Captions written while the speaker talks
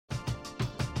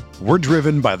We're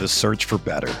driven by the search for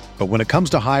better. But when it comes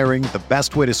to hiring, the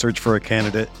best way to search for a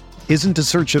candidate isn't to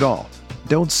search at all.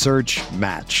 Don't search,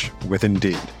 match with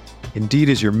Indeed. Indeed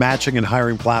is your matching and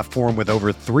hiring platform with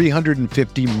over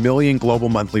 350 million global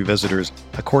monthly visitors,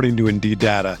 according to Indeed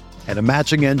data, and a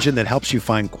matching engine that helps you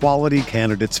find quality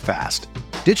candidates fast.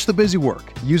 Ditch the busy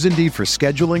work. Use Indeed for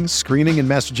scheduling, screening, and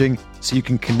messaging so you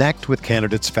can connect with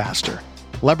candidates faster.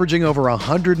 Leveraging over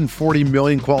 140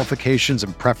 million qualifications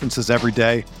and preferences every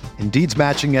day, Indeed's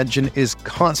matching engine is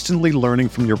constantly learning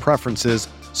from your preferences,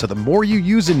 so the more you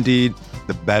use Indeed,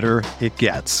 the better it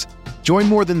gets. Join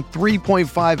more than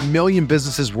 3.5 million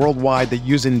businesses worldwide that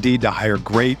use Indeed to hire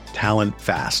great talent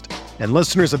fast. And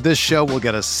listeners of this show will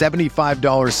get a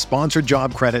 $75 sponsored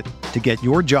job credit to get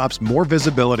your jobs more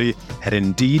visibility at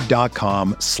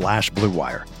Indeed.com/Blue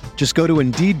Wire. Just go to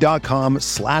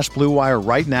Indeed.com/Blue Wire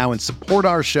right now and support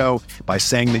our show by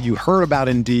saying that you heard about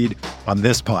Indeed on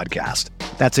this podcast.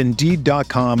 That's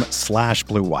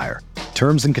Indeed.com/Blue Wire.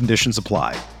 Terms and conditions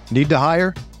apply. Need to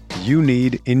hire? You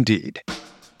need Indeed.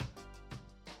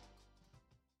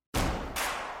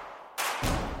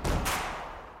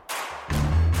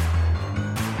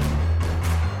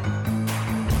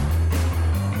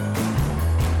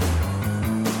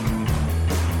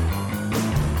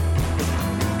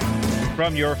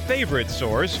 From your favorite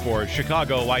source for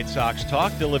Chicago White Sox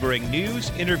talk, delivering news,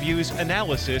 interviews,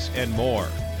 analysis, and more.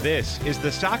 This is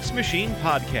the Sox Machine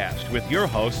Podcast with your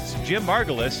hosts, Jim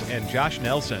Margulis and Josh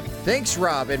Nelson. Thanks,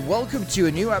 Rob, and welcome to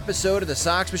a new episode of the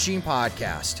Sox Machine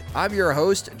Podcast. I'm your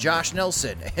host, Josh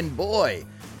Nelson, and boy,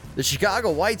 the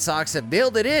Chicago White Sox have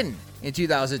mailed it in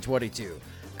 2022.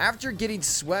 After getting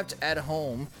swept at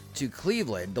home to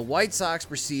Cleveland, the White Sox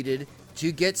proceeded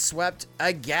to get swept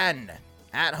again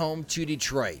at home to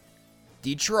Detroit.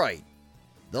 Detroit,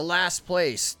 the last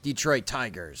place Detroit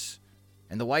Tigers.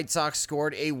 And the White Sox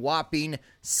scored a whopping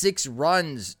 6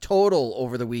 runs total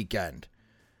over the weekend.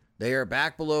 They are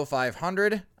back below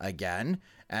 500 again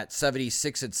at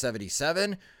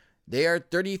 76-77. They are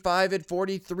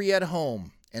 35-43 at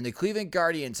home. And the Cleveland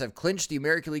Guardians have clinched the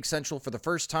American League Central for the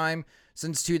first time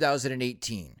since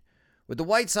 2018. With the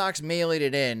White Sox mailing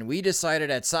it in, we decided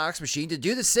at Sox Machine to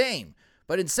do the same.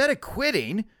 But instead of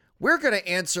quitting, we're going to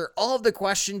answer all of the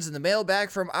questions in the mailbag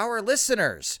from our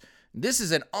listeners. This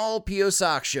is an all PO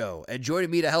Sox show, and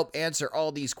joining me to help answer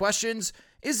all these questions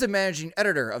is the managing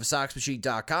editor of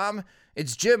SoxMachine.com.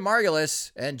 It's Jim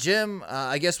Margulis. And Jim,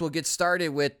 I guess we'll get started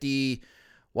with the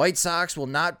White Sox will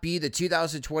not be the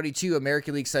 2022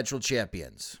 American League Central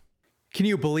champions. Can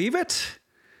you believe it?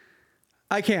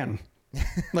 I can.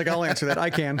 I'll answer that. I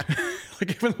can.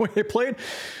 Given the way they played,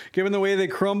 given the way they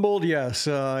crumbled, yes,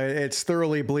 it's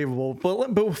thoroughly believable.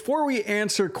 But before we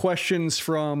answer questions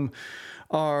from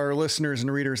our listeners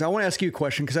and readers, I want to ask you a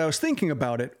question because I was thinking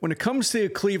about it. When it comes to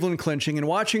Cleveland clinching and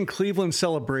watching Cleveland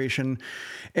celebration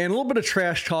and a little bit of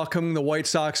trash talk coming the White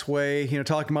Sox way,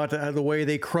 talking about the way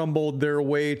they crumbled their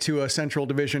way to a Central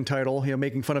Division title,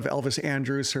 making fun of Elvis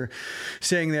Andrus or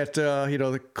saying that,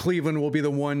 the Cleveland will be the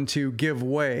one to give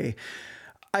way.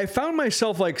 I found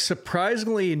myself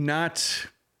surprisingly not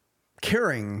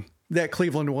caring that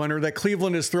Cleveland won or that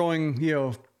Cleveland is throwing,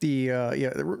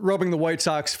 rubbing the White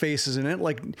Sox faces in it.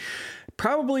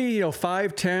 Probably,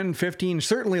 5, 10, 15,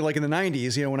 certainly in the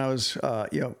 90s, when I was,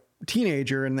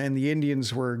 teenager and the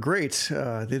Indians were great,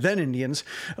 the then Indians,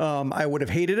 I would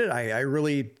have hated it. I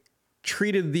really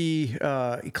treated the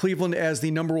Cleveland as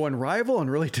the number one rival and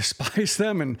really despised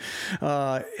them and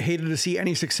hated to see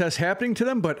any success happening to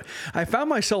them. But I found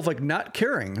myself not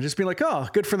caring, just being oh,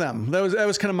 good for them. That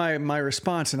was kind of my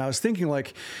response. And I was thinking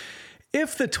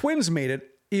if the Twins made it,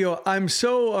 I'm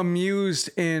so amused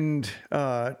and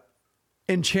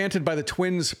enchanted by the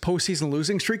Twins' postseason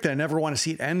losing streak that I never want to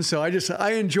see it end. So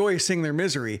I enjoy seeing their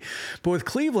misery. But with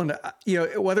Cleveland,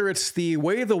 whether it's the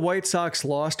way the White Sox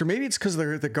lost, or maybe it's because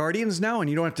they're the Guardians now, and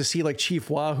you don't have to see Chief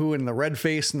Wahoo and the red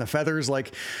face and the feathers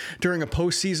during a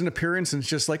postseason appearance. And it's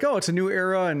just oh, it's a new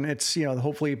era, and it's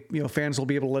hopefully fans will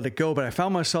be able to let it go. But I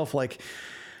found myself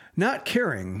not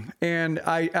caring, and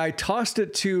I tossed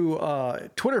it to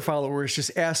Twitter followers,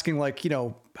 just asking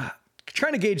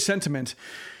trying to gauge sentiment.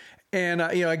 And,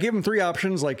 I gave them 3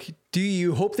 options. Do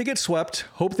you hope they get swept,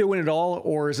 hope they win it all,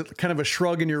 or is it kind of a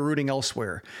shrug and you're rooting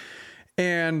elsewhere?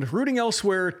 And rooting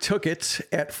elsewhere took it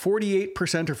at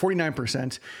 48% or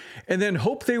 49%. And then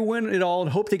hope they win it all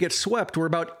and hope they get swept were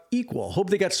about equal. Hope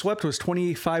they got swept was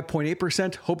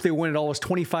 25.8%. Hope they win it all was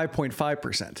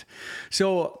 25.5%.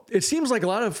 So it seems like a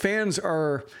lot of fans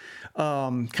are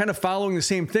kind of following the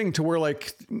same thing to where,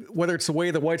 like, whether it's the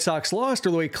way the White Sox lost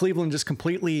or the way Cleveland just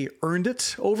completely earned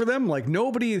it over them, like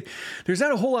there's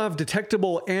not a whole lot of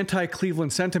detectable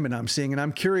anti-Cleveland sentiment I'm seeing. And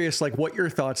I'm curious, like, what your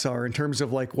thoughts are in terms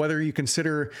of like whether you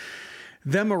consider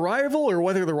them a rival or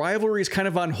whether the rivalry is kind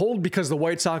of on hold because the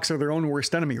White Sox are their own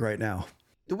worst enemy right now.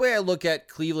 The way I look at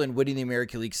Cleveland winning the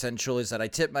American League Central is that I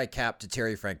tip my cap to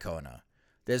Terry Francona.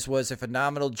 This was a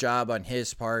phenomenal job on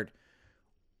his part,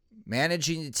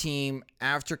 managing the team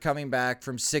after coming back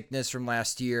from sickness from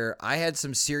last year. I had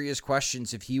some serious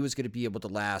questions if he was going to be able to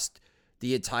last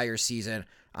the entire season.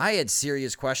 I had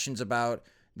serious questions about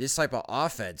this type of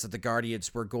offense that the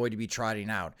Guardians were going to be trotting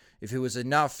out, if it was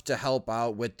enough to help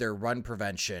out with their run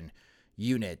prevention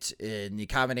unit in the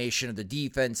combination of the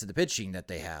defense and the pitching that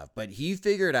they have. But he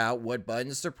figured out what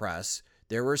buttons to press.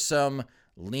 There were some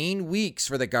lean weeks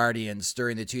for the Guardians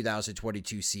during the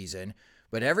 2022 season,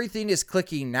 but everything is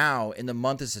clicking now in the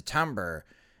month of September,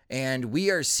 and we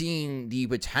are seeing the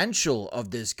potential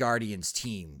of this Guardians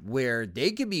team where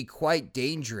they can be quite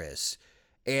dangerous.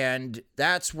 And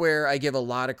that's where I give a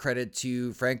lot of credit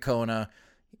to Francona.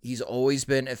 He's always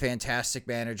been a fantastic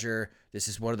manager. This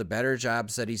is one of the better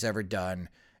jobs that he's ever done,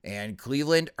 and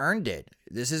Cleveland earned it.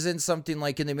 This isn't something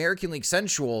like in the American League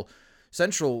Central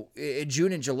in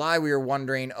June and July, we were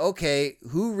wondering, okay,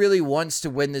 who really wants to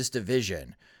win this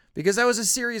division? Because that was a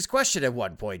serious question at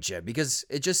one point, Jim, because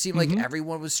it just seemed like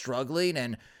everyone was struggling,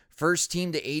 and first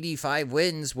team to 85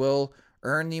 wins will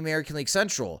earn the American League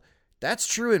Central. That's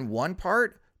true in one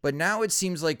part, but now it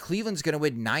seems like Cleveland's going to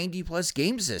win 90-plus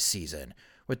games this season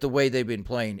with the way they've been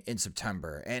playing in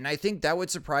September. And I think that would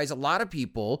surprise a lot of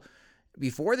people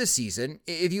before the season.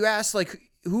 If you ask,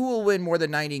 like, who will win more than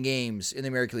 90 games in the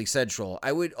American League Central,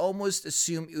 I would almost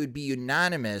assume it would be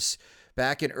unanimous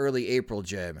back in early April,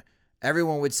 Jim.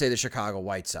 Everyone would say the Chicago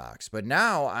White Sox. But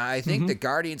now I think the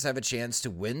Guardians have a chance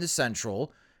to win the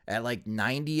Central at like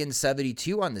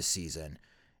 90-72 on this season.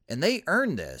 And they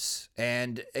earned this.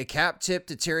 And a cap tip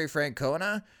to Terry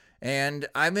Francona. And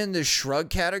I'm in the shrug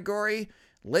category.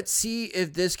 Let's see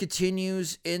if this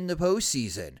continues in the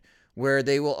postseason, where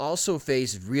they will also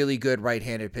face really good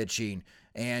right-handed pitching.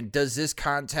 And does this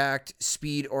contact,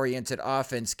 speed-oriented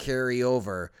offense carry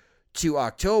over to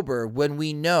October, when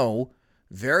we know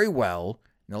very well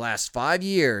in the last 5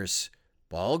 years,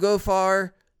 ball go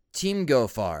far, team go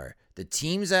far. The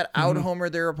teams that out-homer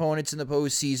their opponents in the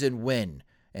postseason win.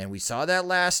 And we saw that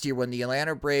last year when the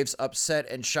Atlanta Braves upset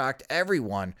and shocked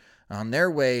everyone on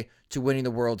their way to winning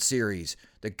the World Series.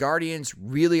 The Guardians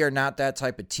really are not that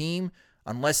type of team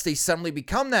unless they suddenly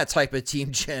become that type of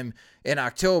team, Jim, in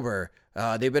October.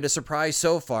 They've been a surprise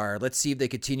so far. Let's see if they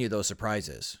continue those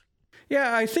surprises.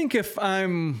 Yeah, I think if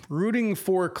I'm rooting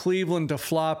for Cleveland to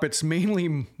flop, it's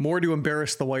mainly more to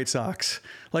embarrass the White Sox.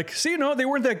 Like, see, they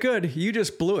weren't that good. You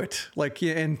just blew it. Like,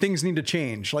 and things need to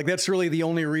change. Like, that's really the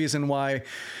only reason why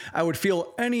I would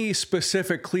feel any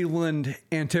specific Cleveland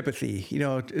antipathy,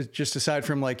 just aside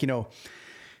from like,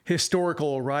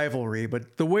 historical rivalry.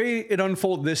 But the way it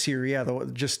unfolded this year,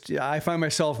 I find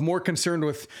myself more concerned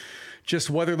with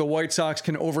just whether the White Sox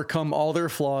can overcome all their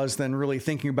flaws than really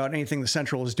thinking about anything the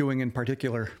Central is doing in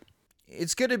particular.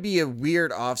 It's going to be a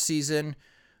weird offseason,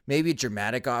 maybe a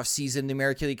dramatic offseason in the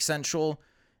American League Central,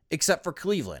 except for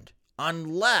Cleveland.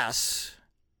 Unless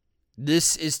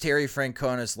this is Terry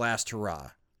Francona's last hurrah.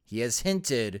 He has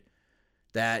hinted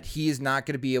that he is not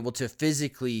going to be able to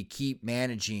physically keep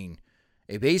managing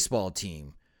a baseball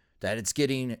team, that it's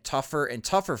getting tougher and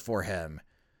tougher for him.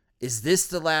 Is this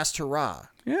the last hurrah?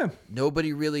 Yeah.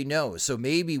 Nobody really knows. So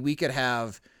maybe we could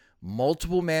have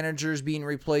multiple managers being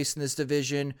replaced in this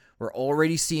division. We're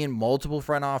already seeing multiple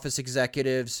front office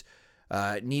executives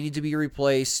needing to be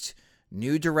replaced,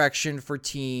 new direction for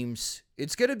teams.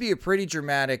 It's going to be a pretty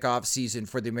dramatic offseason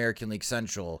for the American League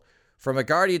Central. From a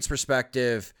Guardians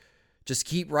perspective, just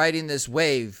keep riding this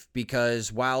wave,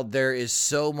 because while there is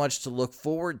so much to look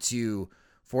forward to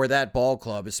for that ball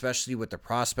club, especially with the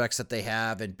prospects that they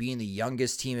have and being the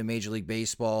youngest team in Major League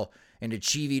Baseball and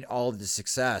achieving all of the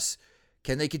success,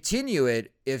 can they continue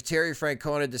it if Terry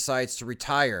Francona decides to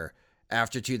retire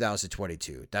after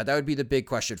 2022? That would be the big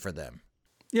question for them.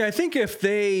 Yeah, I think if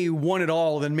they won it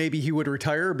all, then maybe he would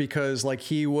retire, because like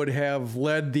he would have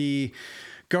led the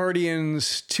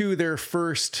Guardians to their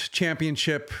first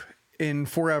championship in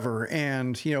forever.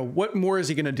 And, what more is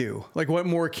he going to do? Like, what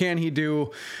more can he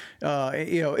do?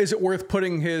 Is it worth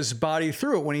putting his body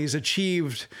through it when he's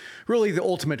achieved really the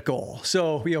ultimate goal?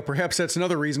 So, perhaps that's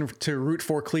another reason to root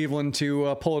for Cleveland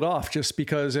to pull it off, just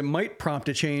because it might prompt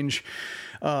a change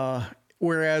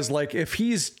Whereas, like, if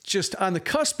he's just on the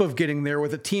cusp of getting there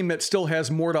with a team that still has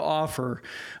more to offer,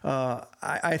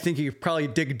 I think he could probably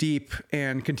dig deep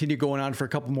and continue going on for a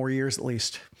couple more years at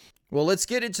least. Well, let's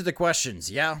get into the questions,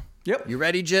 yeah? Yep. You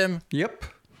ready, Jim? Yep.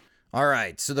 All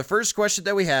right, so the first question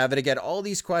that we have, and again, all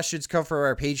these questions come from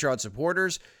our Patreon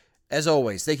supporters. As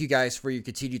always, thank you guys for your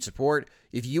continued support.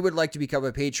 If you would like to become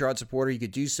a Patreon supporter, you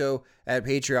could do so at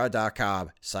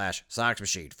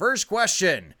patreon.com/SoxMachine. First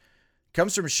question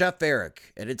comes from Chef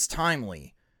Eric, and it's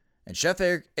timely. And Chef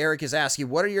Eric is asking,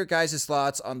 what are your guys'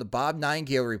 thoughts on the Bob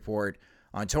Nightingale report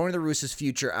on Tony La Russa's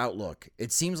future outlook?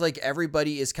 It seems like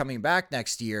everybody is coming back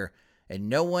next year, and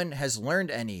no one has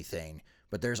learned anything.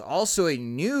 But there's also a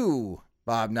new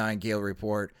Bob Nightingale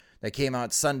report that came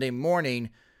out Sunday morning,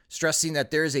 stressing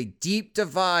that there is a deep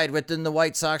divide within the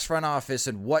White Sox front office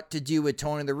and what to do with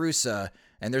Tony La Russa.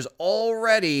 And there's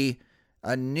already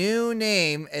a new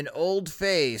name, an old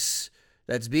face,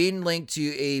 that's being linked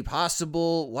to a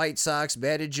possible White Sox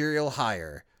managerial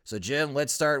hire. So, Jim,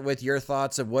 let's start with your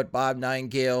thoughts of what Bob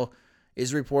Nightingale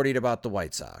is reporting about the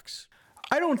White Sox.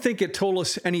 I don't think it told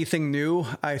us anything new.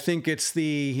 I think it's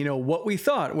what we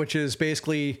thought, which is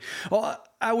basically, well,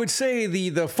 I would say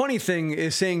the funny thing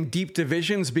is saying deep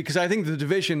divisions, because I think the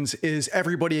divisions is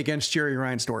everybody against Jerry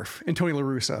Reinsdorf and Tony La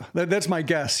Russa. That's my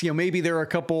guess. Maybe there are a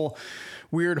couple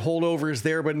weird holdovers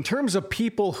there, but in terms of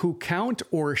people who count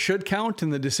or should count in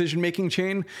the decision-making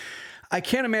chain, I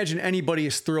can't imagine anybody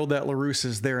is thrilled that La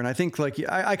Russa's there. And I think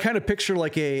I kind of picture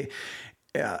like an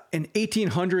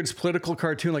 1800s political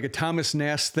cartoon, like a Thomas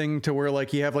Nast thing, to where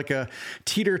you have like a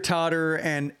teeter-totter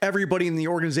and everybody in the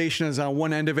organization is on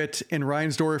one end of it, and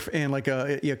Reinsdorf and like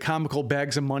a comical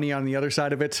bags of money on the other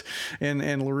side of it, and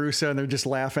La Russa, and they're just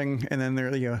laughing. And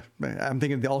then I'm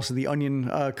thinking also the Onion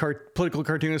political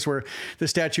cartoonist where the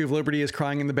Statue of Liberty is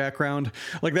crying in the background.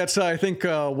 Like that's I think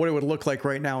what it would look like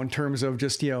right now in terms of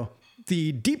just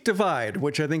the deep divide,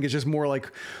 which I think is just more like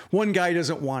one guy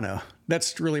doesn't wanna.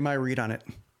 That's really my read on it.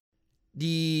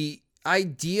 The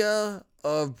idea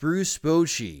of Bruce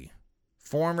Bochy,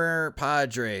 former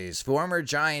Padres, former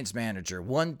Giants manager,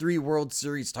 won 3 World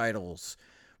Series titles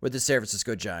with the San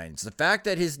Francisco Giants. The fact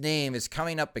that his name is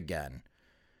coming up again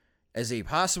as a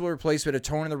possible replacement of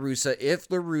Tony La Russa if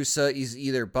La Russa is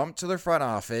either bumped to the front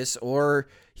office or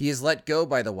he is let go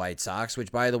by the White Sox,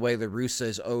 which, by the way, La Russa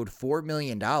is owed $4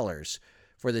 million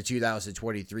for the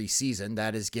 2023 season.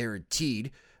 That is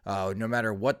guaranteed, no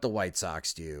matter what the White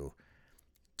Sox do.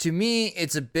 To me,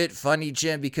 it's a bit funny,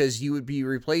 Jim, because you would be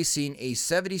replacing a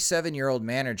 77-year-old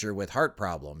manager with heart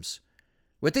problems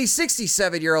with a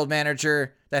 67-year-old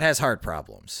manager that has heart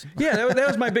problems. Yeah, that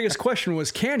was my biggest question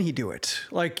was, can he do it?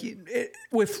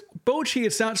 With Bochy,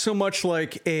 it's not so much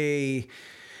I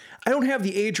don't have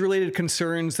the age-related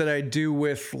concerns that I do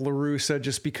with La Russa,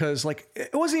 just because it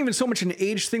wasn't even so much an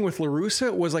age thing with La Russa.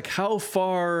 It was how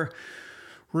far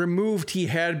removed he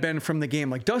had been from the game.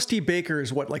 Dusty Baker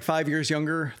is 5 years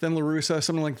younger than La Russa,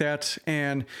 something like that.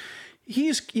 And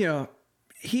he's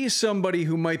somebody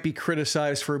who might be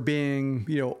criticized for being,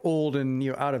 old and,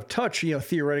 out of touch,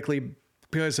 theoretically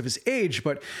because of his age,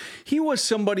 but he was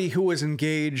somebody who was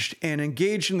engaged in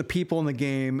the people in the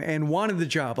game and wanted the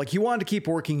job. He wanted to keep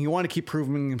working. He wanted to keep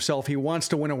proving himself. He wants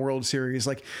to win a World Series.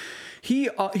 He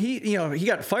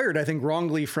got fired, I think,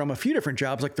 wrongly from a few different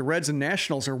jobs. The Reds and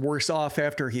Nationals are worse off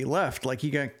after he left.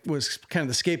 Was kind of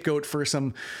the scapegoat for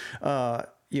some,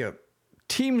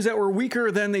 teams that were weaker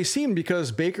than they seemed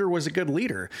because Baker was a good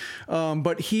leader.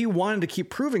 But he wanted to keep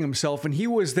proving himself, and he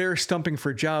was there stumping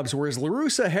for jobs, whereas La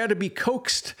Russa had to be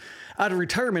coaxed out of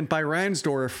retirement by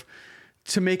Reinsdorf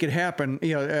to make it happen,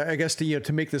 I guess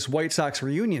to make this White Sox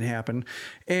reunion happen.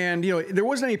 And, there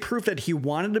wasn't any proof that he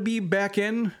wanted to be back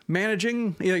in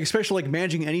managing, especially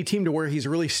managing any team to where he's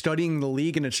really studying the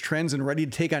league and its trends and ready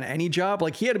to take on any job.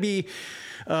 He had to be,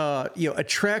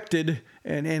 attracted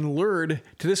and lured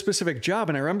to this specific job.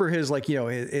 And I remember his,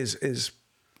 his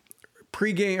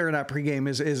pregame or not pregame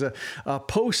is a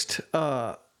post,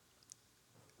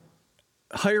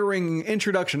 hiring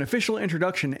official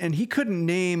introduction, and he couldn't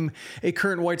name a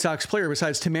current White Sox player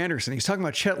besides Tim Anderson. He's talking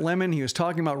about Chet Lemon. He was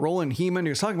talking about Roland Heeman. He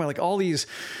was talking about all these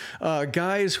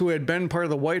guys who had been part of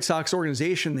the White Sox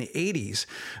organization in the 80s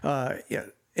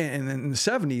and in the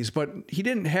 70s, but he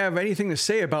didn't have anything to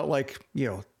say about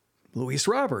Luis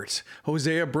Roberts, Jose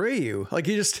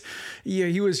Abreu.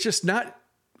 He was just not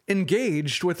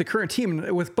engaged with the current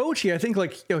team. With Bochy, I think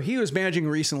he was managing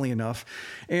recently enough,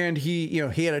 and he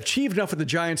had achieved enough with the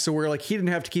Giants to where he didn't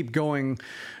have to keep going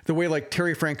the way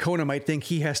Terry Francona might think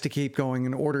he has to keep going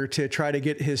in order to try to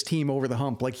get his team over the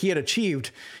hump. He had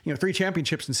achieved 3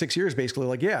 championships in 6 years, basically.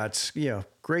 It's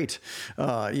great.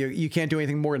 You can't do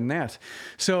anything more than that.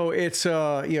 So it's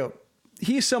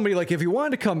he's somebody if he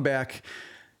wanted to come back.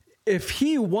 If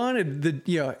he wanted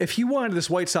this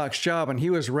White Sox job and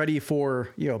he was ready for,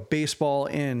 baseball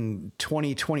in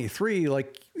 2023,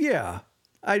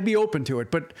 I'd be open to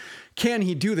it. But can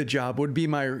he do the job would be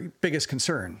my biggest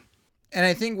concern. And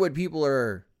I think what people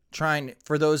are trying,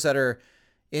 for those that are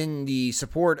in the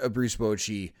support of Bruce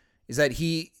Bochy, is that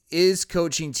he is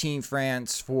coaching Team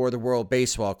France for the World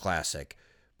Baseball Classic.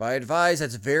 But I advise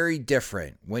that's very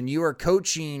different. When you are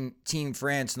coaching Team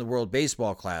France in the World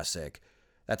Baseball Classic,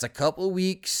 that's a couple of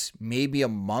weeks, maybe a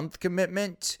month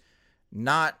commitment,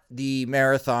 not the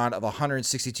marathon of a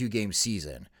 162-game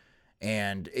season.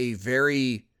 And a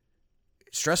very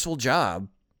stressful job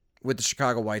with the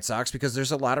Chicago White Sox because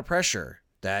there's a lot of pressure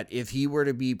that if he were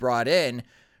to be brought in,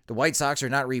 the White Sox are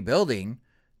not rebuilding.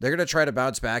 They're going to try to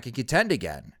bounce back and contend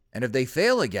again. And if they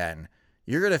fail again,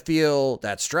 you're going to feel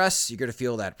that stress. You're going to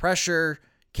feel that pressure.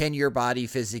 Can your body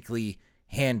physically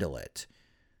handle it?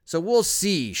 So we'll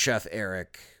see, Chef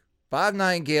Eric. Bob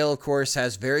Nightingale, of course,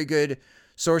 has very good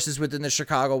sources within the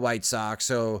Chicago White Sox.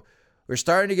 So we're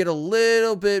starting to get a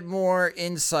little bit more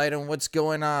insight on what's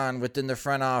going on within the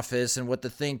front office and what the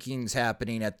thinking's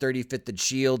happening at 35th and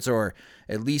Shields, or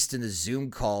at least in the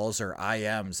Zoom calls or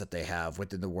IMs that they have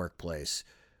within the workplace.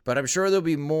 But I'm sure there'll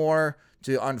be more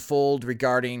to unfold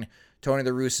regarding Tony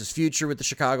La Russa's future with the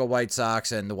Chicago White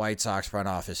Sox and the White Sox front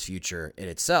office future in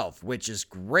itself, which is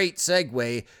great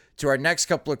segue to our next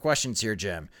couple of questions here,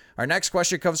 Jim. Our next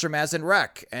question comes from Asin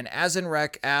Rec, and Asin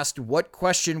Rec asked, what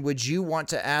question would you want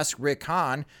to ask Rick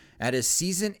Hahn at his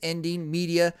season-ending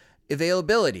media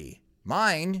availability?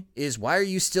 Mine is, why are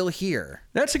you still here?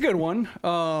 That's a good one.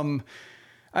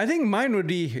 I think mine would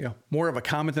be more of a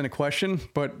comment than a question,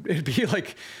 but it'd be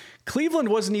Cleveland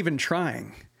wasn't even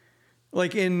trying.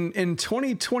 In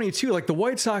 2022, the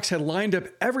White Sox had lined up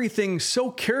everything so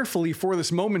carefully for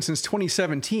this moment since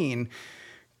 2017.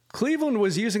 Cleveland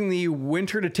was using the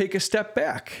winter to take a step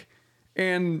back,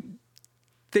 and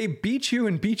they beat you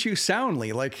and beat you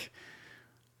soundly.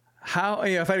 How,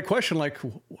 if I had a question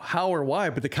how or why,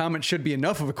 but the comment should be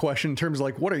enough of a question in terms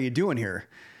of what are you doing here?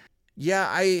 Yeah,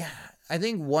 I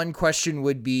think one question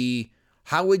would be,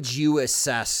 how would you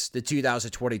assess the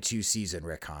 2022 season,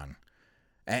 Rick Hahn?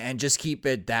 And just keep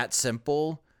it that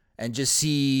simple and just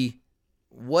see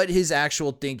what his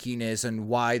actual thinking is and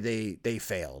why they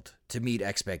failed to meet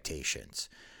expectations.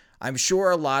 I'm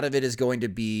sure a lot of it is going to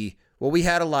be, we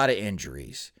had a lot of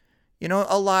injuries.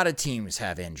 A lot of teams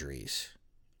have injuries.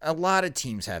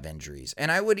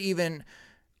 And I would even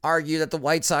argue that the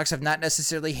White Sox have not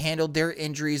necessarily handled their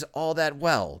injuries all that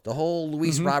well. The whole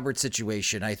Luis Roberts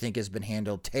situation, I think, has been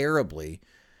handled terribly.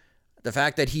 The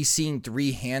fact that he's seen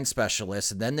 3 hand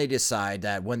specialists, and then they decide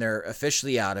that when they're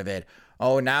officially out of it,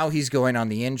 now he's going on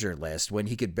the injured list when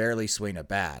he could barely swing a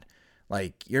bat.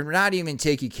 You're not even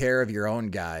taking care of your own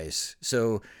guys.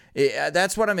 So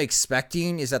that's what I'm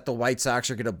expecting, is that the White Sox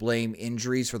are going to blame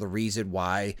injuries for the reason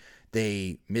why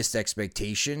they missed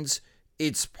expectations.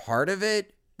 It's part of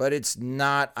it, but it's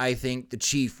not, I think, the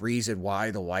chief reason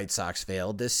why the White Sox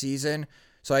failed this season.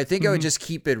 So I think I would just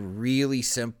keep it really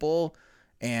simple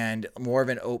and more of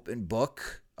an open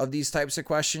book of these types of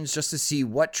questions, just to see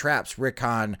what traps Rick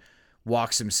Hahn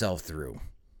walks himself through.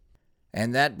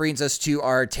 And that brings us to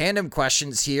our tandem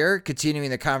questions here, continuing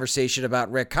the conversation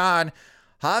about Rick Hahn.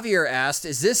 Javier asked,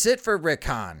 is this it for Rick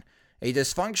Hahn? A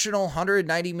dysfunctional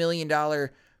 $190 million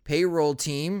payroll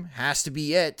team has to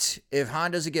be it. If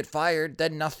Hahn doesn't get fired,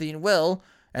 then nothing will.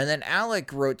 And then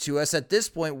Alec wrote to us, at this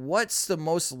point, what's the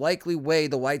most likely way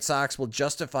the White Sox will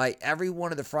justify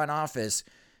everyone in the front office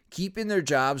keeping their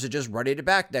jobs or just running it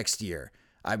back next year?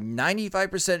 I'm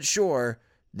 95% sure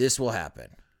this will happen.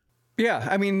 Yeah,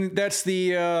 I mean, that's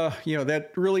the,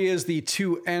 that really is the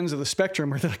two ends of the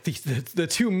spectrum, or the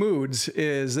two moods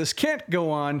is this can't go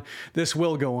on, this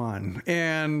will go on.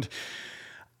 And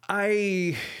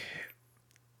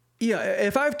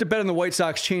if I have to bet on the White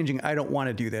Sox changing, I don't want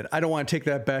to do that. I don't want to take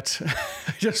that bet.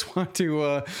 I just want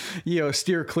to,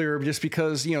 steer clear, just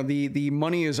because, the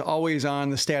money is always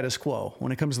on the status quo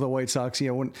when it comes to the White Sox.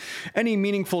 When any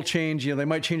meaningful change, they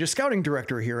might change a scouting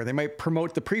director here. They might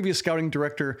promote the previous scouting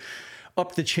director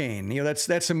up the chain.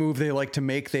 That's a move they like to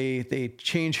make. They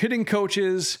change hitting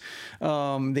coaches.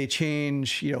 They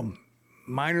change,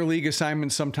 minor league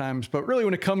assignments sometimes. But really,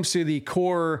 when it comes to the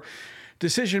core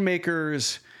decision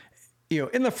makers,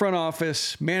 in the front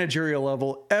office, managerial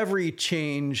level, every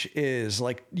change is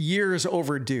like years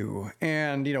overdue.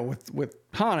 And, with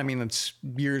Han, I mean, it's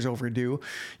years overdue.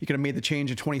 You could have made the change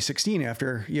in 2016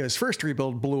 after his first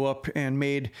rebuild blew up and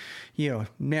made,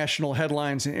 national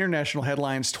headlines and international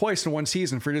headlines twice in one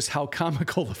season for just how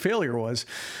comical the failure was.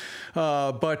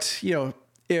 But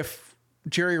if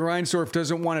Jerry Reinsdorf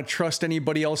doesn't want to trust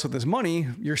anybody else with his money,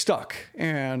 you're stuck.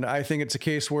 And I think it's a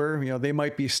case where, they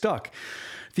might be stuck.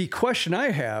 The question I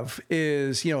have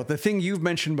is, the thing you've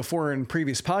mentioned before in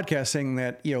previous podcasts saying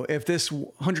that, if this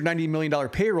 $190 million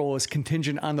payroll is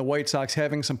contingent on the White Sox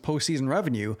having some postseason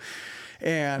revenue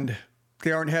and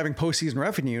they aren't having postseason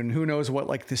revenue, and who knows what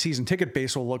like the season ticket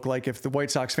base will look like if the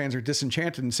White Sox fans are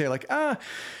disenchanted and say like, I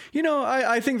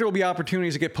think there will be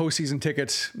opportunities to get postseason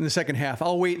tickets in the second half.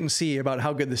 I'll wait and see about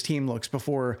how good this team looks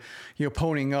before,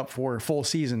 ponying up for full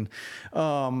season.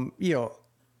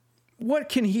 What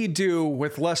can he do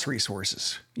with less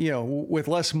resources, with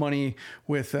less money,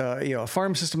 with, a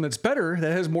farm system that's better,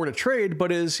 that has more to trade,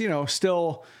 but is,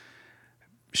 still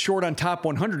short on top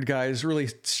 100 guys, really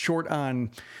short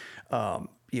on,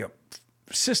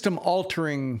 system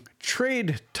altering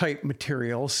trade type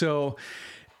material. So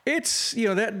it's,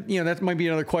 that might be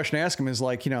another question to ask him is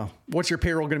like, what's your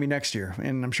payroll going to be next year?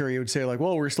 And I'm sure he would say like,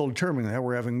 well, we're still determining that.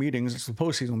 We're having meetings. It's the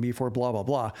postseason will be for blah, blah,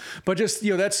 blah. But just,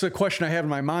 that's the question I have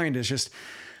in my mind is just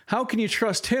how can you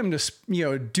trust him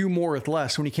to, do more with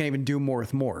less when he can't even do more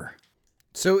with more?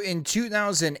 So in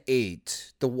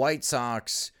 2008, the White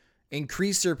Sox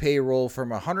increased their payroll from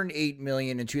 $108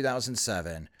 million in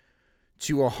 2007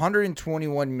 to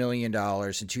 $121 million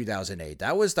in 2008.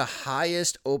 That was the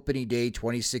highest opening day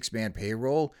 26-man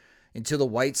payroll until the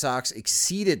White Sox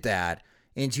exceeded that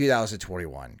in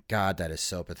 2021. God, that is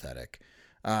so pathetic.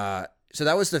 So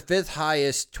that was the fifth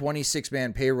highest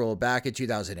 26-man payroll back in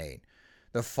 2008.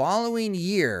 The following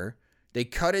year, they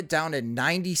cut it down to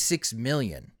 $96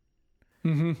 million.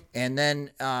 Mm-hmm. And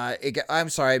then, I'm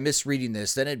sorry, I'm misreading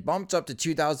this. Then it bumped up to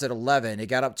 2011. It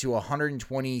got up to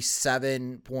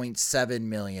 $127.7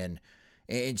 million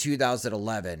in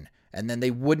 2011. And then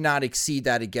they would not exceed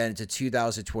that again into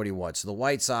 2021. So the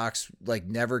White Sox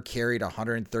never carried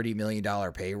 $130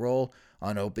 million payroll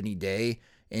on opening day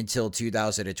until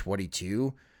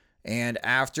 2022. And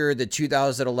after the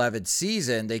 2011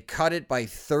 season, they cut it by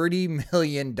 $30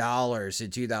 million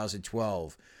in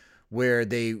 2012. Where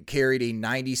they carried a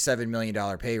 $97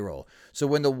 million payroll. So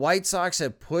when the White Sox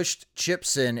have pushed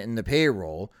chips in the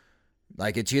payroll,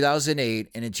 like in 2008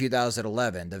 and in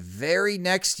 2011, the very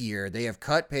next year, they have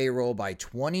cut payroll by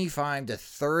 $25 to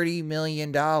 $30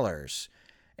 million.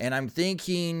 And I'm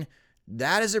thinking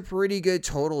that is a pretty good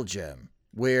total, Jim,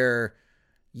 where,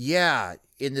 yeah,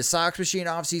 in the Sox Machine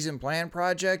offseason plan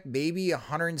project, maybe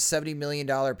 $170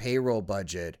 million payroll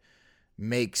budget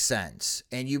makes sense.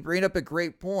 And you bring up a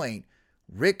great point.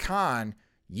 Rick Hahn,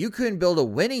 you couldn't build a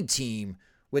winning team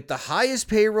with the highest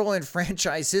payroll in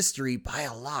franchise history by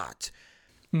a lot.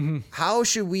 Mm-hmm. How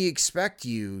should we expect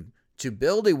you to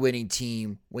build a winning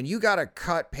team when you got to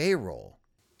cut payroll?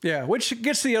 Yeah, which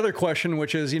gets to the other question,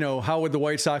 which is, how would the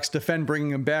White Sox defend bringing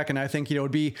him back? And I think,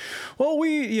 it'd be, well,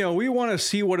 we want to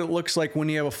see what it looks like when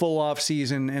you have a full off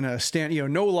season and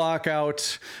no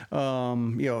lockout,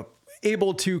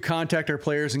 able to contact our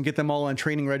players and get them all on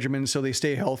training regimens so they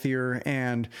stay healthier.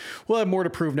 And we'll have more to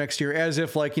prove next year, as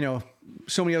if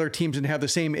so many other teams didn't have the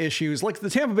same issues. Like the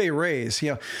Tampa Bay Rays,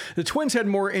 the Twins had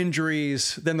more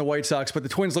injuries than the White Sox, but the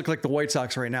Twins look like the White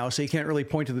Sox right now. So you can't really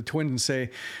point to the Twins and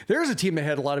say there's a team that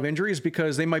had a lot of injuries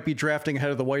because they might be drafting ahead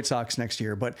of the White Sox next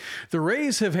year. But the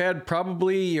Rays have had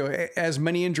probably as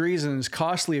many injuries and as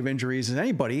costly of injuries as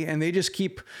anybody. And they just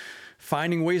keep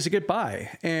finding ways to get by.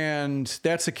 And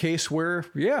that's a case where,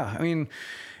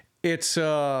 it's,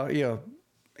 I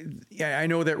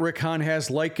know that Rick Hahn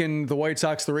has likened the White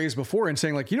Sox, the Rays before and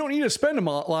saying you don't need to spend a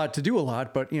lot to do a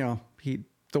lot, but the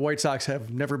White Sox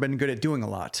have never been good at doing a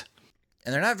lot.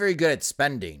 And they're not very good at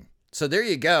spending. So there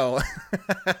you go.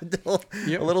 A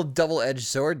little double-edged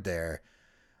sword there.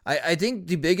 I think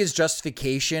the biggest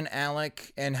justification,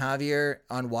 Alec and Javier,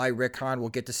 on why Rick Hahn will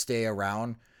get to stay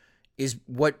around is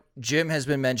what Jim has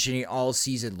been mentioning all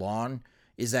season long,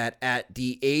 is that at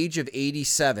the age of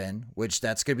 87, which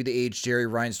that's going to be the age Jerry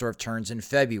Reinsdorf turns in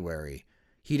February,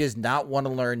 he does not want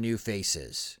to learn new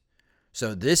faces.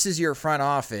 So this is your front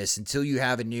office until you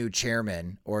have a new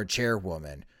chairman or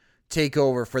chairwoman take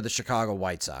over for the Chicago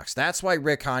White Sox. That's why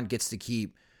Rick Hahn gets to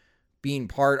keep being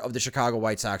part of the Chicago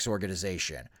White Sox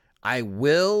organization. I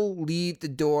will leave the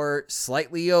door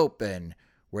slightly open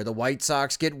where the White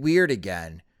Sox get weird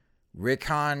again, Rick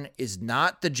Hahn is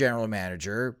not the general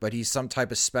manager, but he's some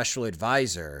type of special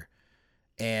advisor.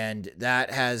 And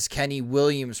that has Kenny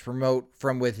Williams promote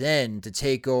from within to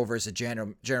take over as a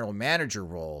general manager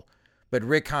role. But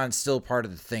Rick Hahn's still part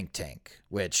of the think tank,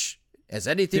 which, has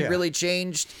anything really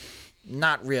changed?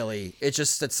 Not really. It's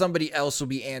just that somebody else will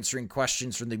be answering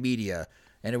questions from the media,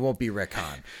 and it won't be Rick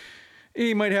Hahn.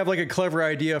 He might have like a clever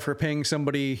idea for paying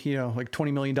somebody, like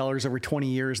 $20 million over 20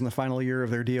 years in the final year of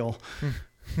their deal.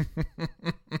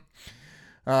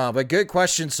 But good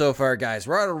question so far, guys.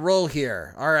 We're on a roll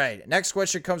here. All right. Next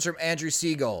question comes from Andrew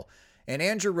Siegel. And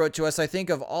Andrew wrote to us, I think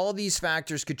of all these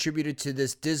factors contributed to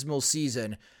this dismal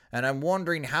season, and I'm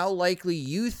wondering how likely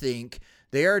you think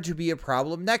they are to be a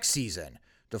problem next season.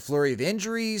 The flurry of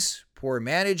injuries, poor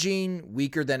managing,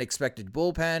 weaker than expected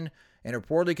bullpen, and a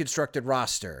poorly constructed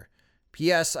roster.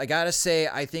 P.S. I gotta say,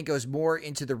 I think I was more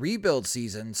into the rebuild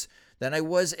seasons than I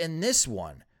was in this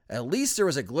one. At least there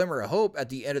was a glimmer of hope at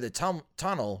the end of the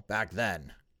tunnel back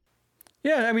then.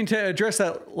 Yeah, I mean, to address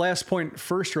that last point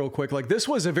first real quick, like this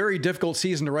was a very difficult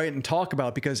season to write and talk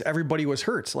about because everybody was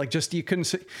hurt. Like you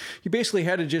basically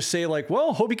had to just say like,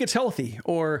 well, hope he gets healthy.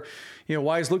 Or,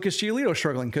 why is Lucas Giolito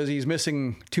struggling? Because he's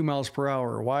missing 2 miles per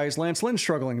hour. Why is Lance Lynn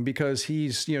struggling? Because he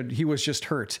was just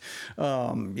hurt.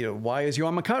 Why is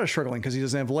Yoan Makata struggling? Because he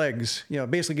doesn't have legs.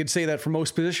 Basically could say that for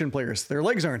most position players, their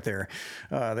legs aren't there.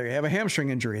 They have a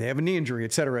hamstring injury, they have a knee injury,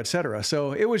 et cetera, et cetera.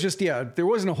 So it was just, there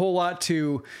wasn't a whole lot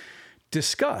to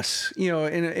discuss,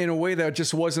 in a way that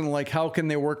just wasn't like, how can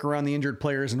they work around the injured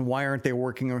players and why aren't they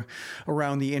working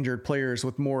around the injured players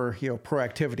with more,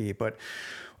 proactivity. But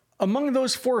among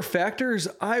those 4 factors,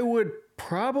 I would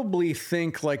probably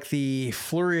think like the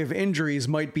flurry of injuries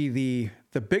might be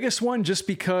the biggest one, just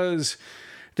because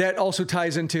that also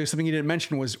ties into something you didn't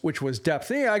mention, which was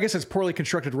depth. Yeah, I guess it's poorly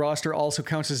constructed roster also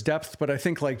counts as depth, but I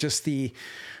think like just the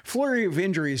flurry of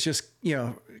injuries, just,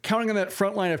 counting on that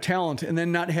front line of talent and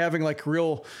then not having like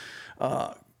real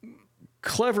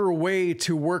clever way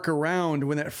to work around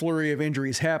when that flurry of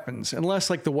injuries happens, unless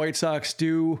like the White Sox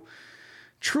do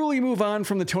truly move on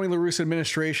from the Tony La Russa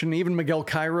administration, even Miguel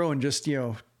Cairo, and just,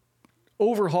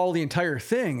 overhaul the entire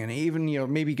thing, and even,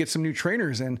 maybe get some new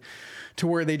trainers in to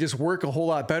where they just work a whole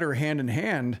lot better hand in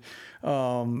hand,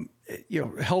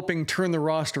 helping turn the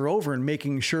roster over and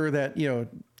making sure that,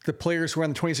 the players who are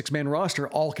on the 26-man roster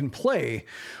all can play.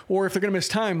 Or if they're going to miss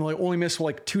time, they'll only miss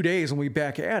like 2 days and we'll be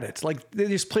back at it. Like they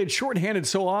just played shorthanded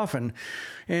so often.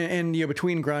 And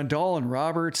between Grandal and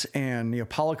Roberts and,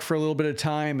 Pollock for a little bit of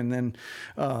time. And then,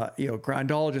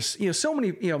 Grandal just, so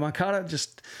many, Makata,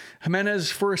 just Jimenez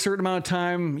for a certain amount of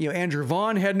time. Andrew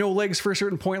Vaughn had no legs for a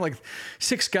certain point, like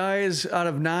 6 guys out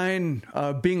of 9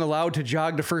 being allowed to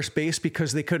jog to first base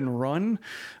because they couldn't run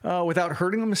without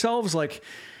hurting themselves. Like,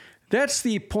 that's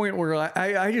the point where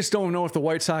I just don't know if the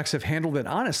White Sox have handled it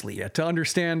honestly yet to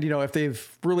understand, if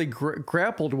they've really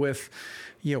grappled with,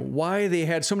 why they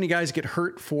had so many guys get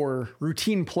hurt for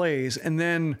routine plays and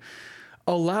then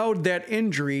allowed that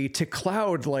injury to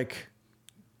cloud like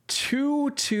 2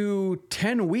 to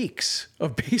 10 weeks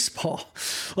of baseball.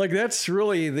 Like that's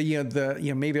really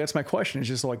maybe that's my question. It's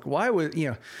just like, why would,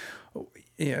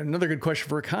 another good question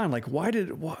for Khan, like why did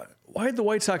the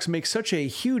White Sox make such a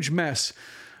huge mess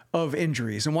of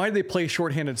injuries, and why do they play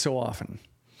shorthanded so often?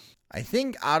 I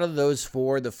think out of those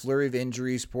 4, the flurry of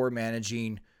injuries, poor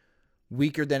managing,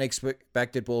 weaker than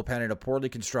expected bullpen, and a poorly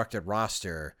constructed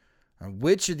roster,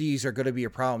 which of these are going to be a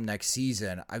problem next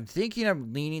season? I'm thinking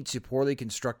I'm leaning to poorly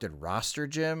constructed roster,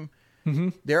 Jim. Mm-hmm.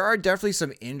 There are definitely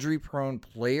some injury-prone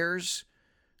players,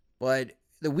 but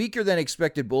the weaker than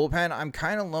expected bullpen, I'm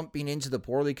kind of lumping into the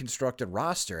poorly constructed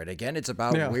roster. And again, it's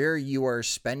about where you are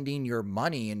spending your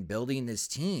money in building this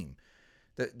team.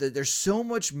 There's so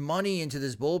much money into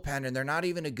this bullpen, and they're not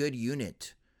even a good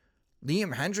unit.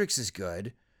 Liam Hendricks is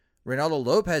good. Reynaldo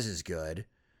Lopez is good.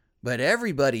 But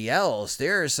everybody else,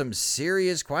 there are some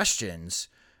serious questions.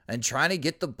 And trying to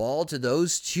get the ball to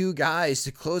those 2 guys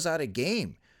to close out a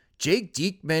game. Jake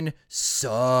Diekman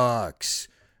sucks.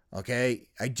 Okay,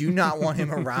 I do not want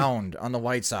him around on the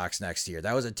White Sox next year.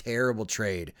 That was a terrible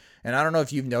trade. And I don't know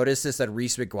if you've noticed this, that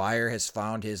Reese McGuire has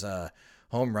found his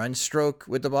home run stroke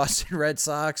with the Boston Red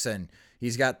Sox, and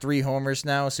he's got 3 homers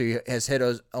now. So he has hit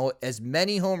as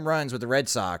many home runs with the Red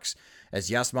Sox as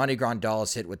Yasmani Grandal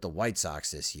has hit with the White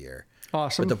Sox this year.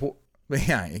 Awesome.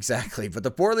 Yeah, exactly. But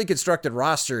the poorly constructed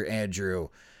roster, Andrew,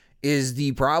 is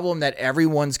the problem that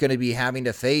everyone's going to be having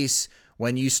to face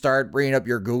when you start bringing up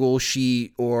your Google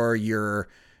sheet or your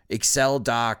Excel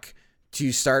doc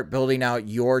to start building out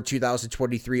your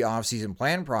 2023 offseason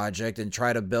plan project and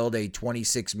try to build a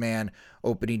 26-man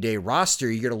opening day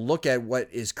roster, you're going to look at what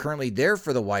is currently there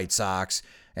for the White Sox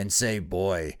and say,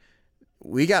 boy,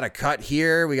 we got to cut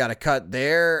here, we got to cut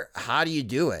there. How do you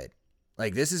do it?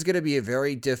 Like, this is going to be a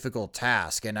very difficult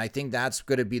task, and I think that's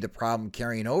going to be the problem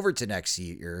carrying over to next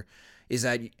year, is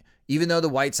that even though the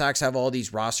White Sox have all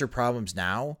these roster problems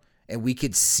now, and we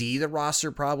could see the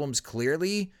roster problems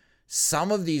clearly,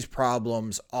 some of these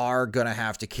problems are going to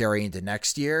have to carry into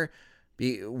next year.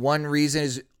 One reason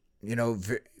is,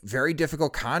 very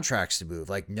difficult contracts to move.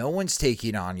 Like, no one's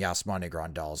taking on Yasmani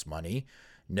Grandal's money.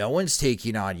 No one's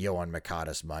taking on Yohan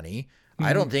Moncada's money. Mm-hmm.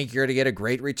 I don't think you're going to get a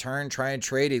great return trying to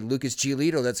trade a Lucas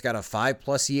Giolito that's got a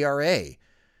 5+ ERA.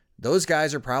 Those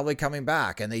guys are probably coming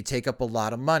back, and they take up a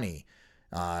lot of money.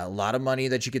 A lot of money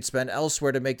that you could spend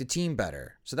elsewhere to make the team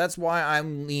better. So that's why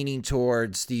I'm leaning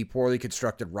towards the poorly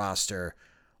constructed roster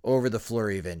over the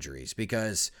flurry of injuries,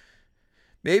 because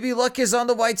maybe luck is on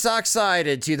the White Sox side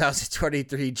in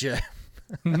 2023, Jim.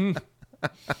 Mm-hmm.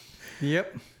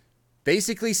 Yep.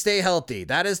 Basically, stay healthy.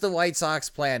 That is the White Sox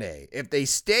plan A. If they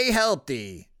stay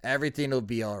healthy, everything will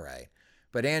be all right.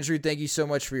 But Andrew, thank you so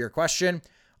much for your question.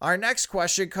 Our next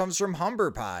question comes from Humber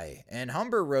Pie, and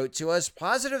Humber wrote to us,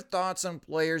 positive thoughts on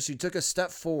players who took a step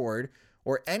forward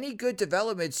or any good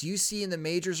developments you see in the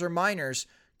majors or minors,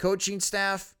 coaching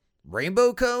staff,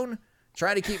 rainbow cone?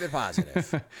 Try to keep it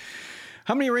positive.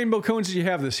 How many rainbow cones did you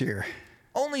have this year?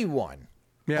 Only one.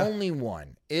 Yeah. Only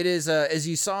one. It is, as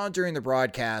you saw during the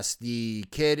broadcast, the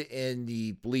kid in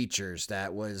the bleachers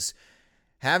that was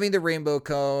having the rainbow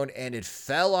cone, and it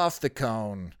fell off the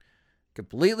cone,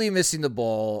 completely missing the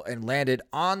ball, and landed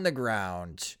on the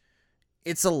ground.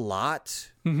 It's a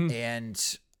lot. Mm-hmm.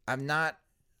 And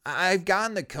I've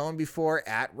gotten the cone before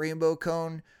at Rainbow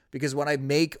Cone, because when I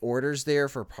make orders there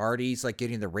for parties, like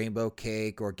getting the rainbow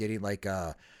cake or getting like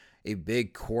a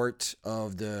big quart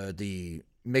of the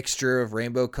mixture of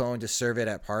Rainbow Cone to serve it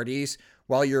at parties,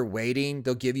 while you're waiting,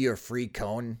 they'll give you a free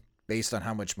cone based on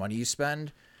how much money you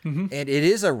spend. Mm-hmm. And it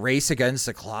is a race against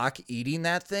the clock eating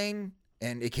that thing.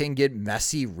 And it can get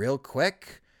messy real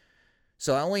quick.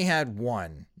 So I only had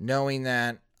one, knowing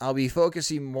that I'll be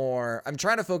focusing more. I'm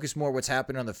trying to focus more what's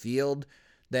happening on the field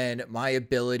than my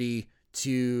ability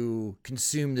to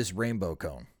consume this rainbow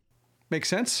cone. Makes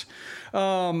sense.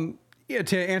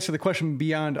 To answer the question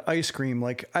beyond ice cream,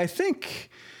 like, I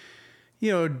think,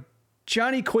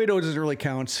 Johnny Cueto doesn't really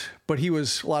count, but he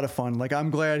was a lot of fun. Like, I'm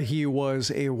glad he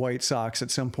was a White Sox at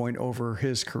some point over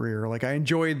his career. Like, I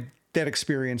enjoyed that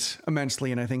experience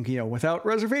immensely. And I think, without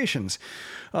reservations,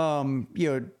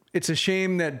 it's a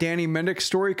shame that Danny Mendick's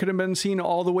story could have been seen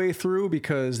all the way through,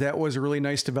 because that was a really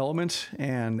nice development.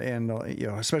 And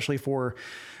especially for,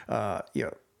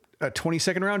 a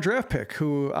 22nd round draft pick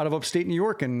who out of upstate New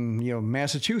York and,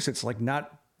 Massachusetts, like,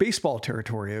 not baseball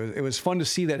territory. It was fun to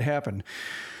see that happen.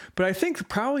 But I think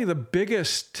probably the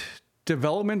biggest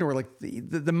development, or like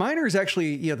the minors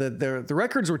actually, the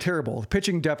records were terrible. The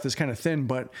pitching depth is kind of thin,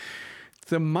 but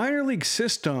the minor league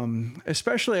system,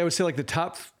 especially I would say like the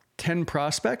top 10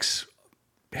 prospects,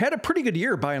 had a pretty good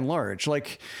year by and large.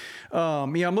 Like,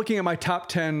 I'm looking at my top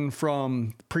 10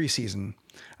 from preseason.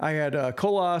 I had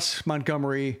Colas,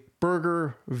 Montgomery,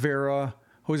 Berger, Vera,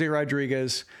 Jose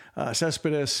Rodriguez,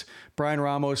 Cespedes, Brian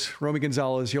Ramos, Romy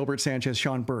Gonzalez, Gilbert Sanchez,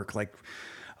 Sean Burke. Like,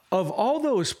 of all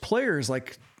those players,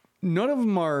 like, none of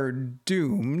them are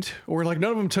doomed, or like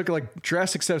none of them took like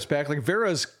drastic steps back. Like,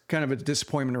 Vera's kind of a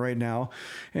disappointment right now,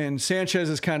 and Sanchez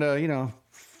is kind of,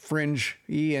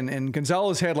 fringe-y, and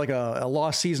Gonzalez had like a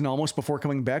lost season almost before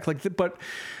coming back. But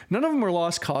none of them were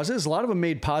lost causes. A lot of them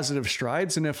made positive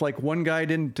strides. And if like one guy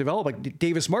didn't develop, like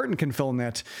Davis Martin can fill in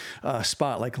that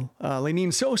spot, like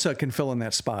Lenin Sosa can fill in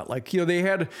that spot. Like, they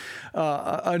had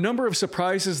a number of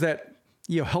surprises that,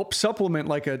 help supplement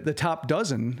like the top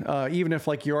dozen, even if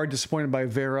like you are disappointed by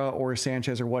Vera or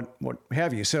Sanchez or what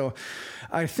have you. So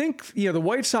I think, the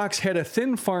White Sox had a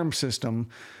thin farm system,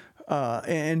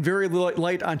 and very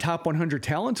light on top 100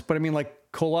 talent. But I mean,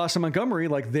 like Colas and Montgomery,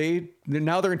 like they're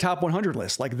in top 100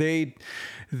 lists. Like they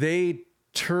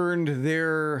turned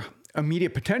their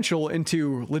immediate potential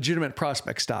into legitimate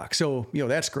prospect stock. So,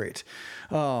 that's great.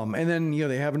 And then,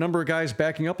 they have a number of guys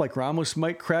backing up, like Ramos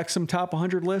might crack some top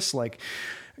 100 lists. Like,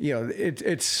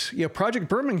 it's Project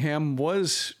Birmingham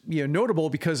was, notable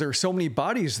because there are so many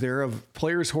bodies there of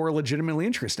players who are legitimately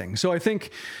interesting. So I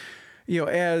think,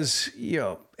 as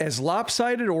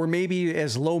lopsided or maybe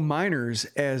as low minors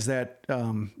as that,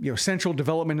 central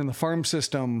development in the farm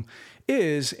system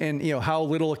is, and, how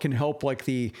little it can help like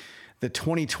the the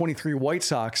 2023 White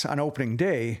Sox on opening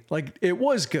day, like it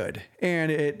was good,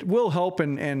 and it will help.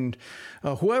 And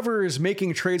whoever is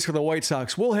making trades for the White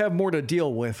Sox will have more to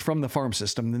deal with from the farm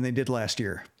system than they did last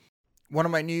year. One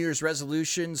of my New Year's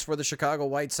resolutions for the Chicago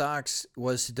White Sox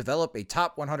was to develop a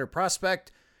top 100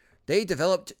 prospect. They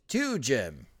developed two,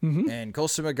 Jim, and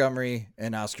Colson Montgomery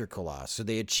and Oscar Colas. So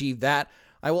they achieved that.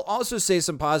 I will also say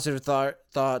some positive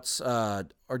thoughts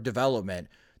or development.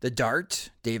 The Dart,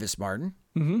 Davis Martin,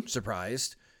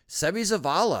 surprised. Sebi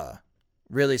Zavala,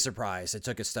 really surprised. It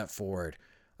took a step forward.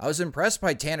 I was impressed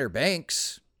by Tanner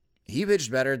Banks. He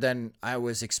pitched better than I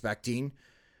was expecting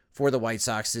for the White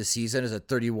Sox this season as a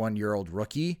 31-year-old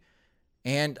rookie.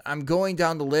 And I'm going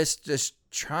down the list just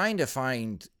trying to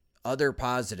find other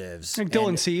positives. Like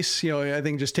Dylan Cease, I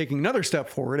think just taking another step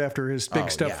forward after his big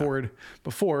step forward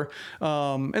before.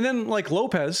 And then like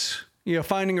Lopez,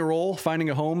 finding a role,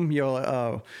 finding a home,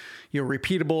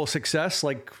 repeatable success.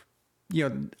 Like,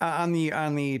 on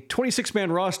the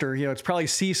 26-man roster, it's probably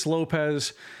Cease,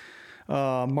 Lopez,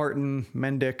 Martin,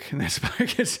 Mendick. And that's, I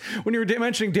guess, when you were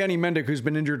mentioning Danny Mendick, who's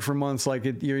been injured for months, like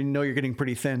you're getting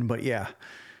pretty thin, but yeah.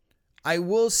 I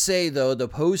will say, though, the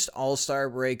post-All-Star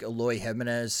break, Eloy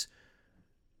Jimenez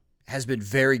has been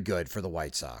very good for the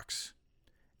White Sox.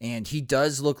 And he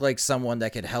does look like someone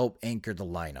that could help anchor the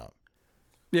lineup.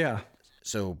 Yeah.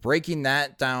 So breaking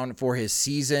that down for his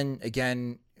season,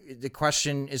 again, the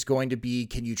question is going to be,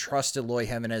 can you trust Eloy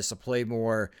Jimenez to play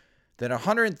more than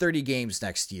 130 games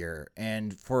next year?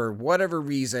 And for whatever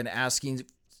reason, asking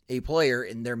a player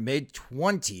in their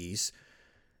mid-20s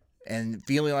and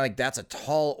feeling like that's a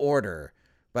tall order.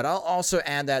 But I'll also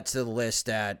add that to the list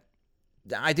that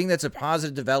I think that's a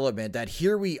positive development, that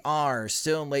here we are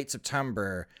still in late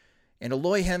September, and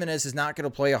Eloy Jimenez is not going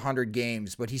to play 100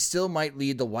 games, but he still might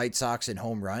lead the White Sox in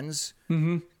home runs.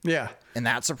 Yeah. And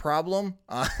that's a problem.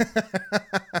 But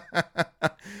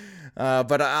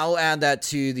I'll add that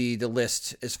to the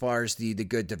list as far as the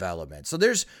good development. So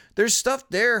there's stuff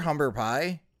there, Humber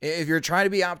Pie. If you're trying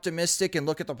to be optimistic and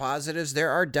look at the positives,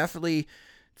 there are definitely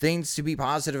things to be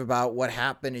positive about what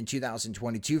happened in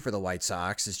 2022 for the White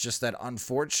Sox. It's just that,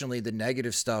 unfortunately, the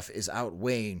negative stuff is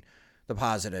outweighing the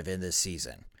positive in this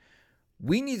season.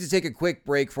 We need to take a quick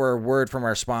break for a word from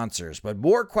our sponsors, but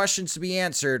more questions to be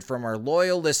answered from our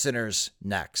loyal listeners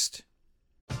next.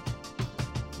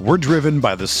 We're driven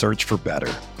by the search for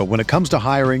better. But when it comes to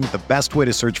hiring, the best way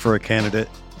to search for a candidate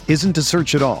isn't to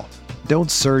search at all.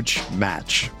 Don't search,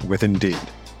 match with Indeed.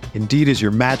 Indeed is your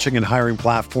matching and hiring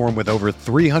platform with over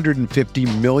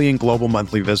 350 million global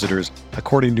monthly visitors,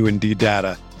 according to Indeed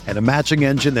data, and a matching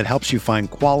engine that helps you find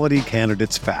quality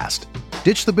candidates fast.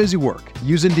 Ditch the busy work.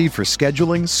 Use Indeed for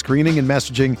scheduling, screening, and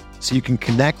messaging so you can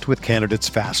connect with candidates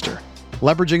faster.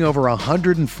 Leveraging over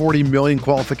 140 million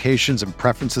qualifications and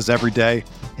preferences every day,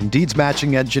 Indeed's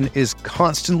matching engine is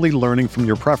constantly learning from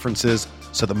your preferences,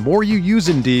 so the more you use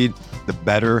Indeed, the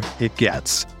better it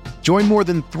gets. Join more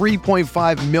than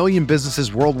 3.5 million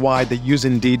businesses worldwide that use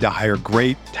Indeed to hire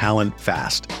great talent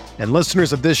fast. And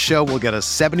listeners of this show will get a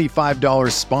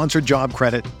 $75 sponsored job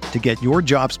credit to get your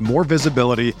jobs more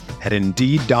visibility at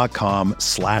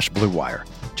Indeed.com/Blue Wire.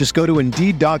 Just go to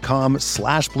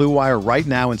Indeed.com/Blue Wire right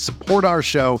now and support our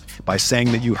show by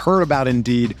saying that you heard about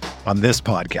Indeed on this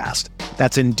podcast.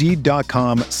 That's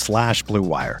Indeed.com/Blue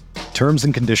Wire. Terms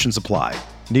and conditions apply.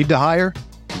 Need to hire?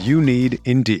 You need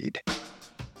Indeed.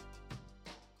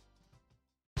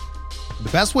 The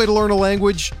best way to learn a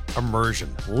language?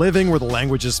 Immersion. Living where the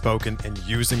language is spoken and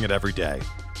using it every day.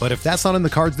 But if that's not in the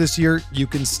cards this year, you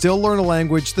can still learn a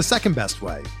language the second best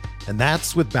way, and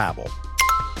that's with Babbel.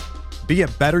 Be a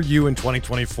better you in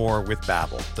 2024 with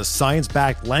Babbel, the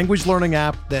science-backed language learning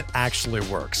app that actually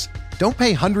works. Don't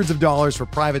pay hundreds of dollars for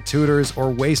private tutors or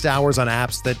waste hours on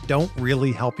apps that don't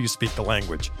really help you speak the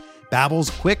language. Babbel's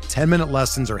quick 10-minute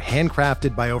lessons are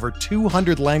handcrafted by over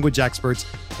 200 language experts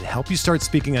and help you start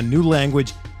speaking a new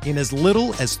language in as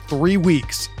little as 3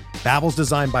 weeks. Babbel's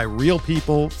designed by real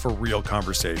people for real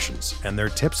conversations, and their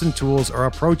tips and tools are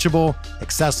approachable,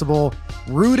 accessible,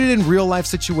 rooted in real-life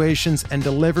situations, and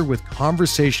delivered with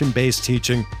conversation-based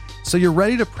teaching, so you're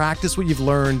ready to practice what you've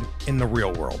learned in the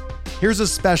real world. Here's a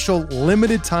special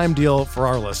limited-time deal for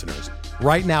our listeners.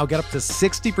 Right now, get up to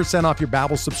 60% off your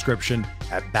Babbel subscription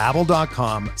at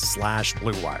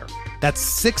Babbel.com/Blue Wire. That's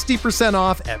 60%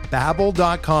 off at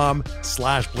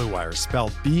Babbel.com/Blue Wire,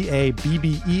 spelled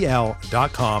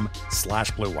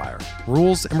BABBEL.com/Blue Wire.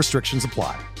 Rules and restrictions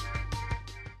apply.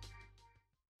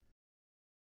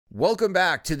 Welcome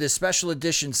back to this special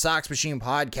edition Sox Machine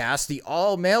podcast, the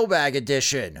all mailbag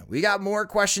edition. We got more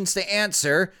questions to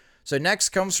answer, So next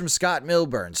comes from Scott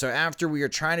Milburn. So after we are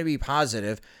trying to be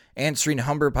positive, answering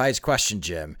Humber Pie's question,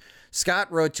 Jim,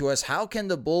 Scott wrote to us, how can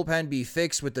the bullpen be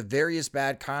fixed with the various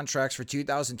bad contracts for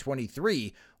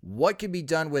 2023? What can be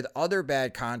done with other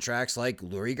bad contracts like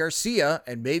Lurie Garcia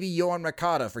and maybe Yohan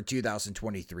Moncada for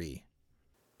 2023?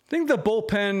 I think the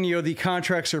bullpen, the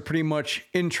contracts are pretty much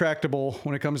intractable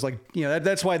when it comes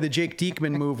that's why the Jake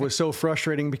Diekman move was so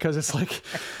frustrating, because it's like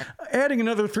adding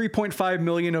another $3.5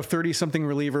 million of 30-something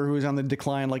reliever who's on the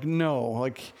decline.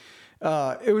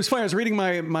 It was funny. I was reading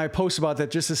my post about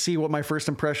that just to see what my first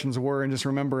impressions were, and just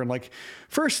remember, and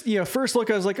first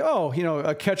look, I was like,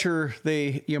 a catcher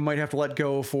they might have to let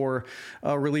go for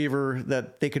a reliever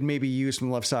that they could maybe use from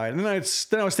the left side. And then I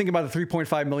was thinking about the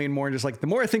 $3.5 million more, and just the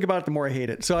more I think about it, the more I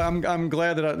hate it. So I'm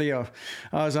glad that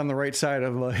I was on the right side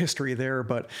of history there.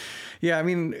 But yeah, I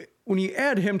mean, when you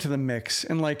add him to the mix,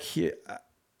 and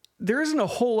there isn't a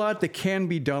whole lot that can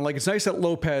be done. It's nice that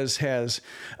Lopez has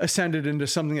ascended into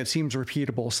something that seems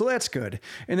repeatable. So that's good.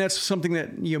 And that's something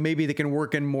that, maybe they can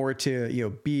work in more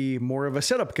to, be more of a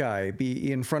setup guy,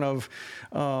 be in front of,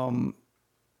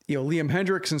 Liam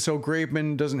Hendricks. And so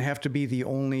Graveman doesn't have to be the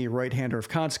only right-hander of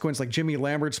consequence. Jimmy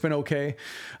Lambert's been okay.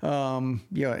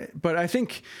 But I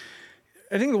think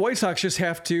the White Sox just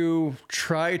have to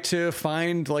try to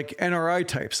find NRI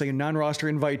types, non-roster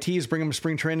invitees, bring them to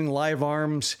spring training, live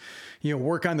arms,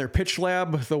 work on their pitch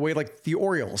lab the way the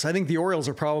Orioles. I think the Orioles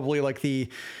are probably the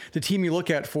team you look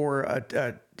at for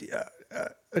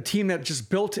a team that just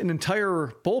built an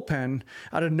entire bullpen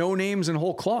out of no names and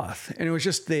whole cloth. And it was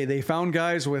just, they found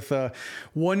guys with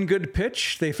one good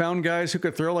pitch. They found guys who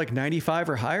could throw 95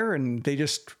 or higher, and they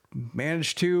just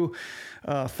managed to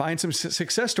find some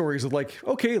success stories of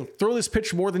okay, throw this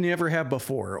pitch more than you ever have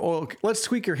before. Or let's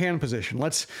tweak your hand position.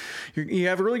 You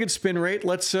have a really good spin rate.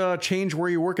 Let's change where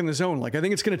you work in the zone. I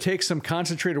think it's going to take some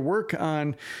concentrated work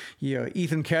on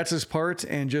Ethan Katz's part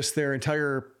and just their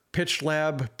entire pitch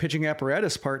lab, pitching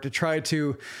apparatus part to try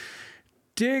to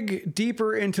dig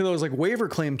deeper into those waiver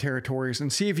claim territories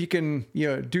and see if you can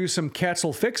do some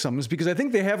Katzel fix-ems, because I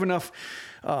think they have enough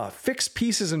fixed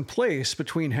pieces in place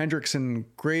between Hendricks and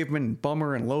Graveman and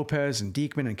Bummer and Lopez and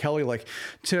Diekman and Kelly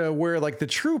to where the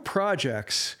true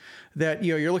projects that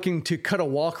you're looking to cut a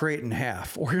walk rate in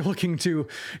half, or you're looking to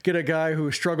get a guy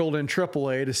who struggled in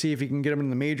AAA to see if you can get him in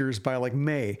the majors by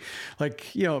May.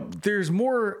 There's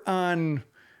more on.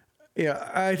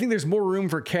 Yeah, I think there's more room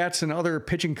for Katz and other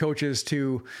pitching coaches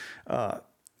to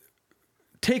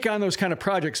take on those kind of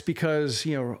projects, because,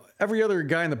 every other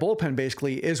guy in the bullpen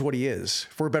basically is what he is,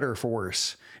 for better or for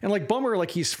worse. And Bummer,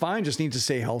 he's fine, just needs to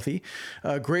stay healthy.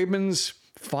 Graveman's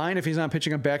fine if he's not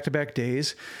pitching on back-to-back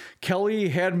days. Kelly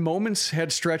had moments,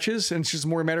 had stretches, and it's just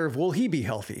more a matter of, will he be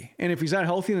healthy? And if he's not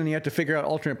healthy, then you have to figure out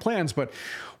alternate plans. But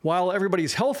while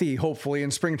everybody's healthy, hopefully, in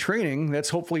spring training, that's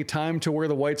hopefully time to where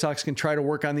the White Sox can try to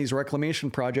work on these reclamation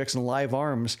projects and live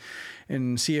arms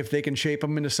and see if they can shape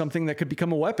them into something that could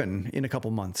become a weapon in a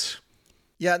couple months.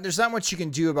 Yeah, there's not much you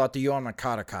can do about the Yohan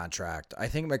Moncada contract. I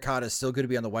think Moncada is still going to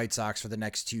be on the White Sox for the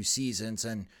next 2 seasons,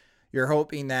 and you're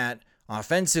hoping that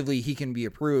offensively he can be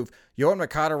approved. Yohan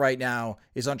Moncada right now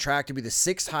is on track to be the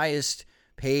 6th highest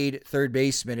paid third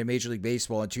baseman in Major League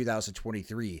Baseball in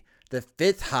 2023, the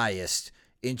 5th highest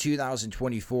in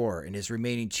 2024 in his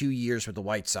remaining 2 years with the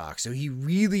White Sox. So he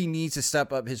really needs to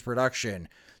step up his production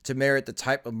to merit the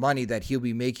type of money that he'll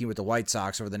be making with the White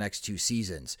Sox over the next 2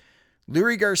 seasons.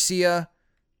 Lurie Garcia,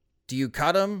 do you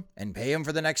cut him and pay him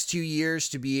for the next 2 years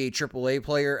to be a AAA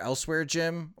player elsewhere,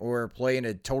 Jim, or play in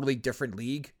a totally different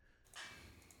league?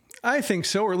 I think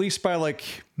so, or at least by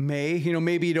May.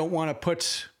 Maybe you don't want to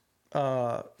put,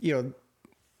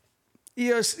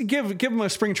 give him a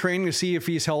spring training to see if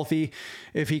he's healthy,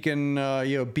 if he can,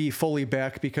 be fully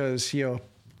back, because,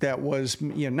 that was,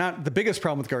 not the biggest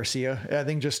problem with Garcia. I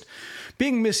think just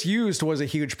being misused was a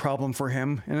huge problem for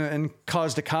him and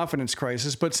caused a confidence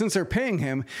crisis. But since they're paying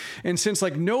him, and since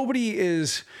nobody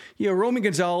is, Romy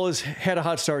Gonzalez had a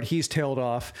hot start, he's tailed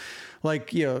off.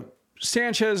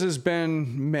 Sanchez has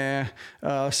been meh.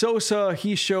 Sosa,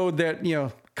 he showed that,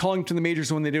 calling to the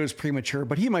majors when they did was premature,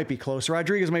 but he might be close.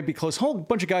 Rodriguez might be close. A whole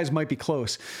bunch of guys might be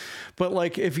close. But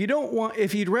if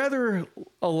you'd rather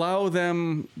allow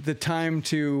them the time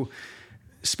to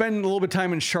spend a little bit of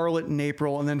time in Charlotte in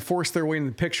April and then force their way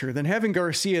into the picture, then having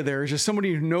Garcia there is just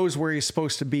somebody who knows where he's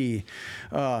supposed to be,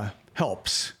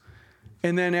 helps.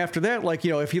 And then after that,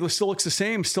 if he still looks the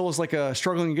same, still is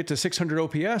struggling to get to 600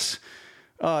 OPS,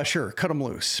 sure, cut him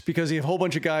loose, because you have a whole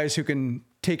bunch of guys who can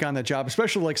take on that job,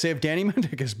 especially like say if Danny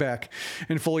Mendick is back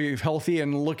and fully healthy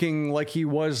and looking like he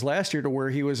was last year, to where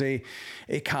he was a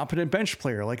competent bench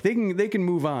player. Like they can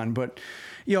move on. But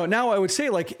now I would say,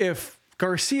 like, if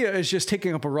Garcia is just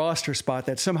taking up a roster spot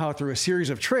that somehow through a series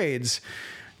of trades,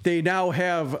 they now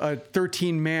have a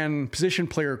 13-man position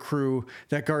player crew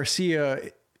that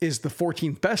Garcia is the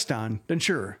 14th best on, then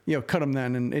sure, cut him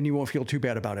then, and you won't feel too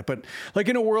bad about it. But like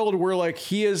in a world where like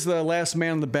he is the last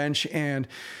man on the bench and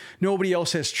nobody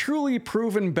else has truly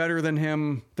proven better than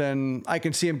him, then I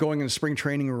can see him going into spring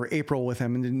training or April with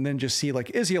him, and then just see,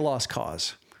 like, is he a lost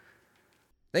cause?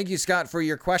 Thank you, Scott, for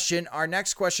your question. Our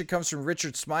next question comes from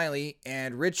Richard Smiley,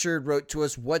 and Richard wrote to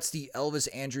us, what's the Elvis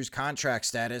Andrus contract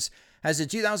status? Has the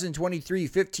 2023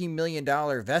 $15 million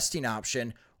vesting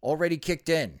option already kicked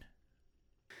in?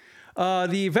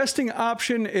 The vesting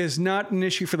option is not an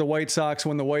issue for the White Sox.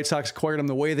 When the White Sox acquired him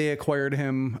the way they acquired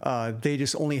him, they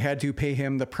just only had to pay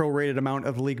him the prorated amount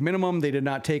of the league minimum. They did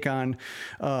not take on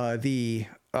the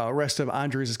rest of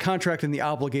Andres' contract and the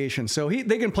obligation. So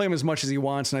they can play him as much as he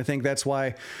wants. And I think that's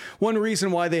one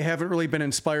reason why they haven't really been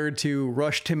inspired to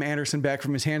rush Tim Anderson back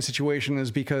from his hand situation, is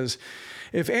because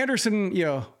if Anderson,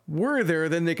 were there,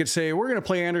 then they could say, we're going to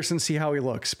play Anderson, see how he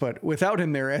looks. But without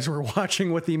him there, as we're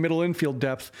watching with the middle infield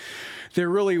depth, there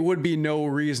really would be no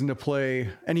reason to play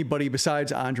anybody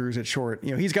besides Andrus at short.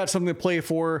 He's got something to play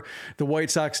for. The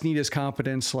White Sox need his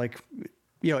competence.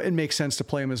 It makes sense to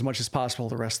play him as much as possible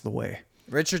the rest of the way.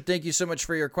 Richard, thank you so much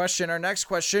for your question. Our next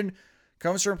question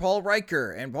comes from Paul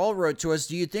Riker, and Paul wrote to us,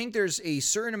 do you think there's a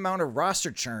certain amount of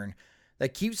roster churn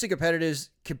that keeps the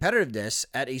competitiveness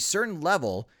at a certain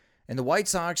level, and the White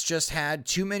Sox just had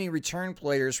too many return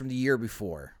players from the year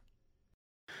before?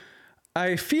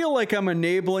 I feel like I'm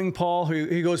enabling Paul, who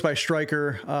he goes by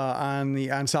Striker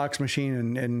on Sox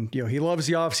Machine, and he loves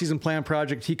the offseason plan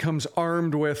project. He comes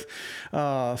armed with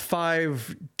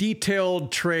 5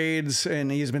 detailed trades, and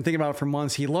he's been thinking about it for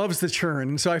months. He loves the churn,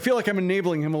 and so I feel like I'm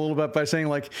enabling him a little bit by saying,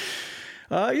 like,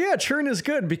 churn is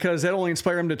good, because that only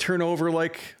inspire him to turn over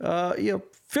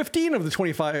 15 of the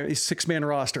 26-man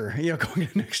roster, going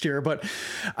into next year. But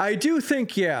I do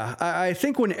think, I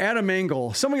think when Adam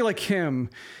Engel, somebody like him,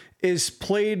 is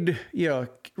played,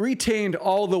 retained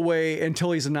all the way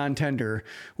until he's a non-tender,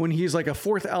 when he's like a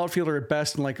 4th outfielder at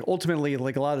best, and like ultimately,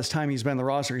 like a lot of this time he's been in the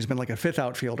roster, he's been like a 5th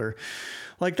outfielder.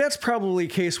 Like that's probably a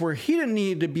case where he didn't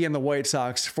need to be in the White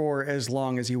Sox for as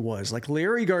long as he was. Like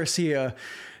Larry Garcia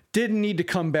didn't need to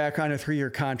come back on a 3-year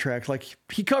contract. Like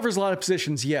he covers a lot of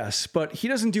positions, yes, but he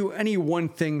doesn't do any one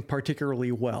thing particularly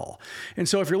well. And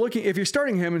so if you're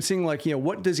starting him and seeing like,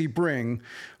 what does he bring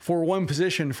for one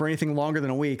position for anything longer than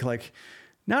a week? Like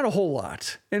not a whole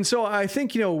lot. And so I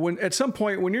think, when at some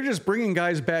point when you're just bringing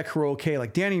guys back who are okay,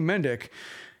 like Danny Mendick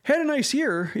had a nice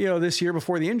year, this year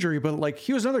before the injury, but like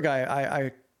he was another guy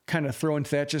I kind of throw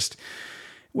into that. Just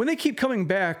when they keep coming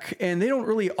back and they don't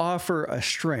really offer a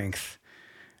strength,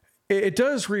 it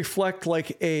does reflect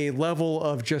like a level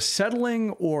of just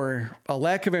settling or a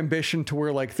lack of ambition, to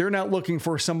where like they're not looking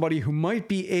for somebody who might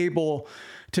be able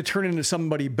to turn into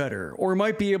somebody better, or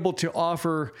might be able to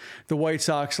offer the White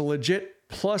Sox a legit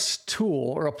plus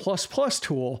tool or a plus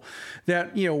tool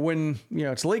that, when,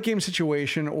 it's a late game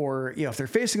situation, or, if they're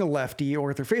facing a lefty,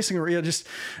 or if they're facing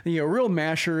real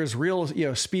mashers,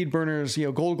 real, speed burners,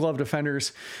 Gold Glove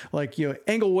defenders, like,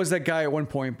 Engel was that guy at one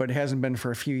point, but hasn't been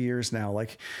for a few years now.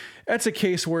 Like that's a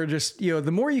case where just, the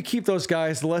more you keep those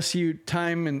guys, the less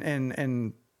time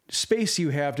and space you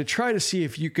have to try to see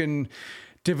if you can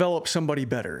develop somebody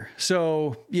better.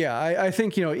 So I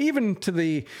think, even to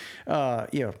the,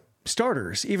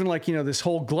 starters, even like, this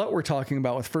whole glut we're talking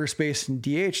about with first base and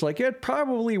DH, like it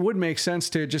probably would make sense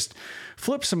to just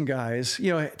flip some guys,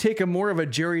 take a more of a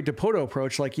Jerry Dipoto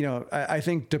approach. Like, I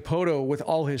think Dipoto, with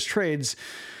all his trades,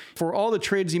 for all the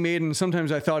trades he made, and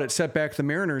sometimes I thought it set back the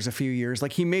Mariners a few years,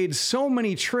 like he made so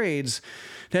many trades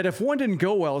that if one didn't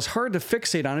go well, it's hard to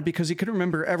fixate on it because he couldn't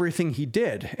remember everything he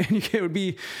did. And it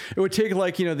would take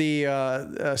like,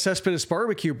 the Cespedes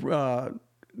barbecue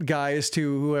guys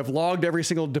who have logged every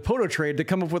single Dipoto trade to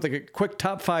come up with like a quick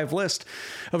top 5 list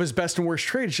of his best and worst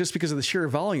trades, just because of the sheer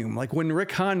volume. Like when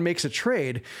Rick Hahn makes a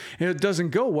trade and it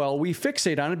doesn't go well, we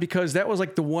fixate on it because that was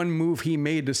like the one move he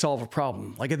made to solve a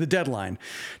problem. Like at the deadline,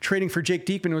 trading for Jake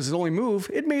Diekman was his only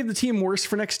move. It made the team worse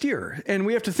for next year. And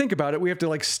we have to think about it. We have to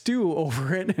like stew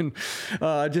over it and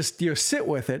just sit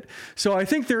with it. So I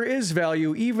think there is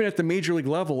value even at the major league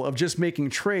level of just making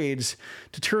trades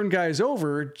to turn guys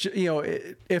over,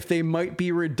 if they might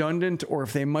be redundant, or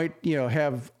if they might,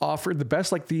 have offered the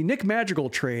best. Like the Nick Madrigal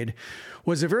trade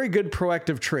was a very good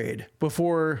proactive trade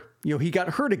before he got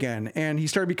hurt again and he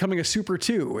started becoming a super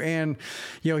two, and,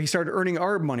 he started earning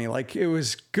ARB money. Like, it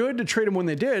was good to trade him when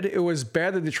they did. It was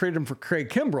bad that they traded him for Craig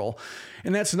Kimbrell.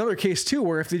 And that's another case too,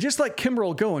 where if they just let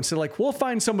Kimbrell go and said, like, we'll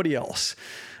find somebody else,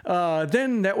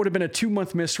 then that would have been a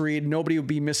 2-month misread. Nobody would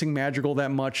be missing Madrigal that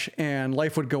much and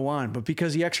life would go on. But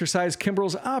because he exercised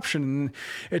Kimbrell's option,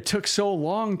 it took so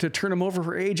long to turn him over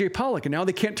for AJ Pollock. And now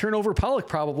they can't turn over Pollock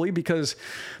probably because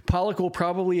Pollock will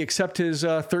probably accept his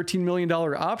 $13 million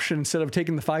option instead of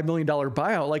taking the $5 million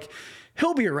buyout. Like,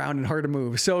 he'll be around and hard to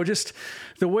move. So just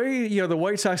the way, the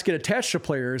White Sox get attached to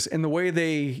players and the way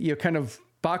they, kind of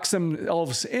box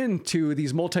themselves into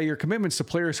these multi-year commitments to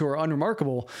players who are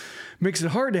unremarkable makes it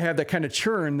hard to have that kind of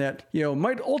churn that,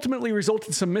 might ultimately result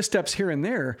in some missteps here and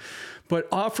there, but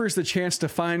offers the chance to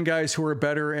find guys who are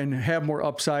better and have more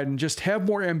upside and just have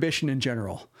more ambition in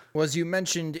general. Well, as you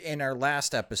mentioned in our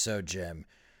last episode, Jim,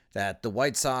 that the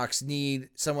White Sox need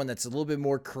someone that's a little bit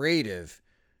more creative,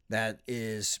 that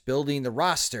is building the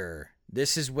roster.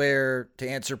 This is where, to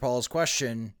answer Paul's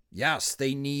question, yes,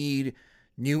 they need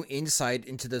new insight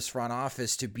into this front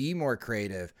office to be more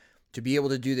creative, to be able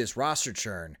to do this roster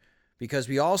churn. Because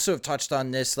we also have touched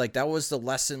on this, like that was the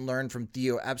lesson learned from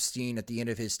Theo Epstein at the end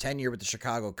of his tenure with the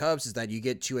Chicago Cubs, is that you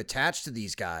get too attached to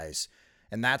these guys.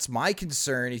 And that's my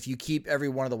concern if you keep every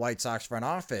one of the White Sox front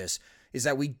office, is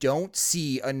that we don't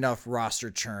see enough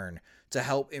roster churn to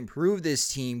help improve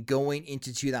this team going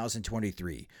into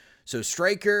 2023. So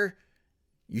Striker,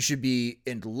 you should be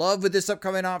in love with this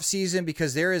upcoming offseason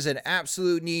because there is an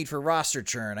absolute need for roster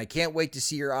churn. I can't wait to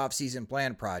see your offseason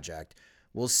plan project.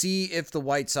 We'll see if the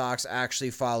White Sox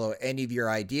actually follow any of your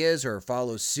ideas or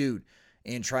follow suit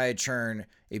and try to churn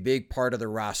a big part of the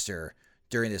roster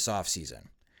during this offseason.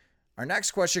 Our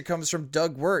next question comes from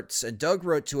Doug Wirtz, and Doug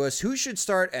wrote to us, who should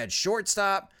start at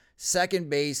shortstop, second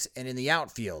base, and in the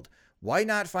outfield? Why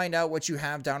not find out what you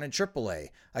have down in AAA?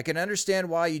 I can understand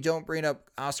why you don't bring up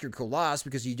Oscar Colas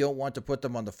because you don't want to put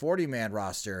them on the 40-man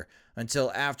roster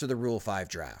until after the Rule 5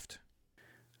 draft.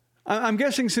 I'm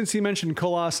guessing since he mentioned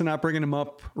Colas and not bringing him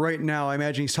up right now, I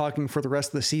imagine he's talking for the rest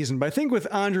of the season. But I think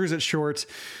with Andrews at short,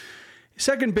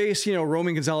 second base,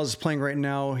 Roman Gonzalez is playing right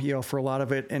now, for a lot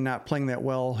of it and not playing that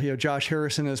well. Josh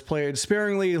Harrison has played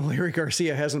sparingly. Larry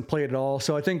Garcia hasn't played at all.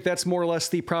 So I think that's more or less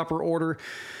the proper order.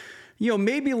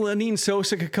 Maybe Lenyn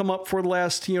Sosa could come up for the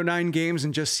last, 9 games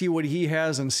and just see what he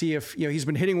has and see if, he's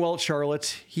been hitting well at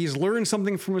Charlotte. He's learned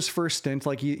something from his first stint.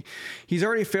 Like he's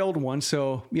already failed once.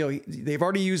 So, they've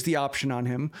already used the option on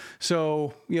him.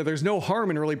 So, there's no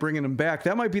harm in really bringing him back.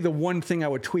 That might be the one thing I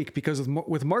would tweak because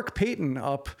with Mark Payton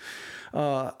up,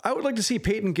 I would like to see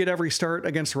Payton get every start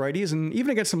against righties and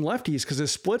even against some lefties because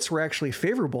his splits were actually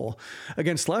favorable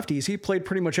against lefties. He played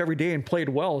pretty much every day and played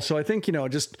well. So I think,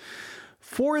 just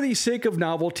for the sake of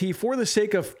novelty, for the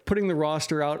sake of putting the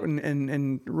roster out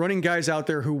and running guys out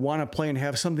there who want to play and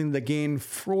have something to gain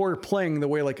for playing the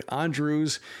way like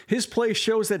Andrews, his play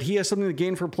shows that he has something to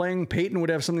gain for playing. Peyton would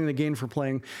have something to gain for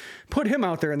playing. Put him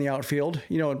out there in the outfield.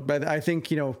 But I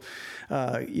think,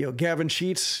 Gavin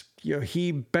Sheets,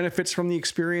 he benefits from the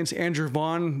experience. Andrew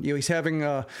Vaughn, he's having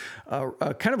a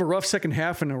kind of a rough second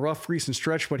half and a rough recent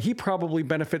stretch, but he probably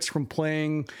benefits from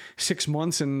playing 6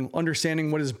 months and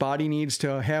understanding what his body needs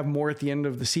to have more at the end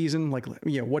of the season, like,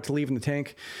 what to leave in the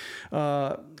tank.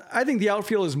 I think the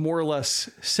outfield is more or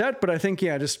less set, but I think,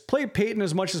 just play Peyton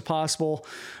as much as possible.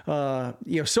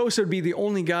 Sosa would be the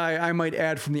only guy I might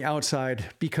add from the outside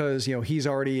because, he's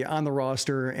already on the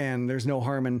roster and there's no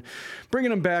harm in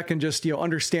bringing him back and just,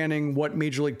 understanding what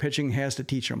Major League pitching has to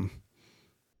teach him.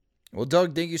 Well,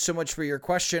 Doug, thank you so much for your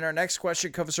question. Our next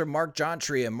question comes from Mark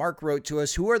Jontry, and Mark wrote to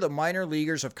us, who are the minor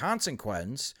leaguers of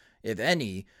consequence, if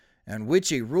any, and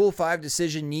which a Rule 5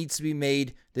 decision needs to be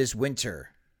made this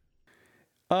winter?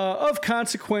 Of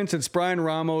consequence, it's Brian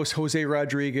Ramos, Jose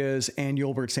Rodriguez, and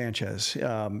Yolbert Sanchez.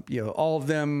 All of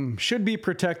them should be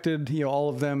protected. All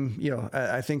of them,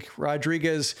 I think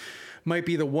Rodriguez might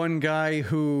be the one guy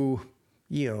who,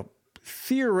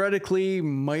 theoretically he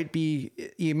might be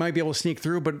able to sneak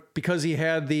through, but because he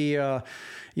had the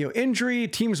injury,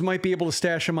 teams might be able to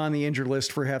stash him on the injured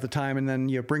list for half the time and then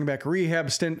bring back a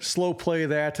rehab stint, slow play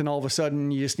that, and all of a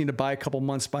sudden you just need to buy a couple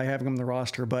months by having him on the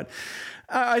roster. But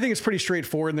I think it's pretty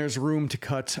straightforward and there's room to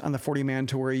cut on the 40-man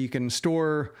to where you can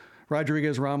store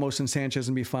Rodriguez, Ramos, and Sanchez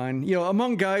and be fine.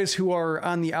 Among guys who are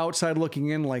on the outside looking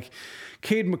in, like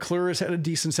Cade McClure has had a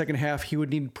decent second half. He would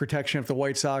need protection if the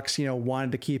White Sox,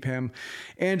 wanted to keep him.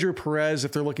 Andrew Perez,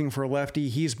 if they're looking for a lefty,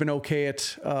 he's been okay at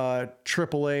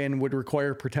AAA and would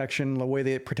require protection the way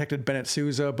they protected Bennett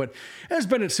Sousa. But as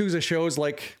Bennett Sousa shows,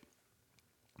 like,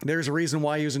 There's a reason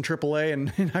why he was in AAA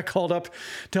and I called up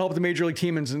to help the major league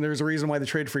team. And there's a reason why they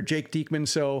traded for Jake Diekman.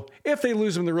 So if they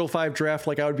lose him in the Rule 5 draft,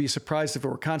 like I would be surprised if it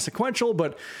were consequential,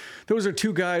 but those are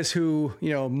two guys who,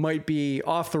 might be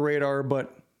off the radar,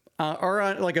 but are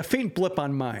on like a faint blip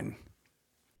on mine.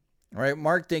 All right,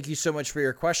 Mark, thank you so much for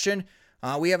your question.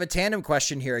 We have a tandem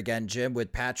question here again, Jim,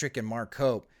 with Patrick and Mark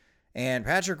Cope. And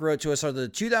Patrick wrote to us, are the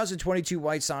 2022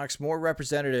 White Sox more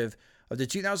representative of the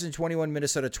 2021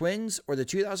 Minnesota Twins or the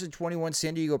 2021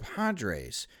 San Diego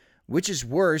Padres? Which is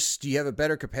worse? Do you have a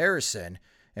better comparison?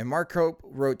 And Mark Cope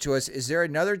wrote to us, is there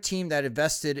another team that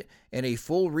invested in a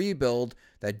full rebuild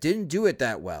that didn't do it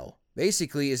that well?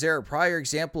 Basically, is there a prior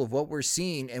example of what we're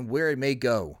seeing and where it may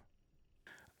go?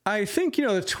 I think,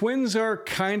 the Twins are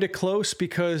kind of close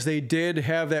because they did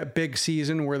have that big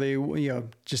season where they,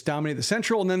 just dominated the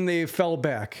Central and then they fell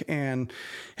back and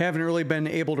haven't really been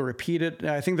able to repeat it.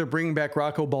 I think they're bringing back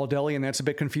Rocco Baldelli, and that's a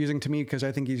bit confusing to me because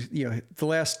I think he's, the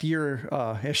last year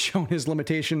has shown his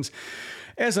limitations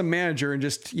as a manager and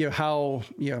just, how,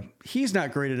 he's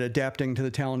not great at adapting to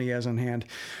the talent he has on hand.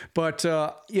 But,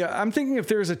 I'm thinking if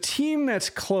there's a team that's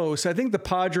close, I think the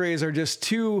Padres are just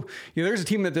too, there's a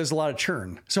team that does a lot of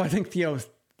churn. So I think,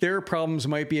 their problems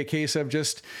might be a case of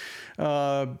just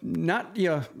not,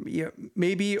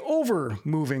 maybe over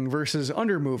moving versus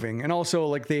under moving. And also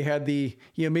like they had the,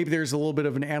 maybe there's a little bit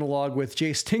of an analog with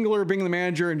Jace Tingler being the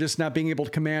manager and just not being able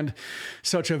to command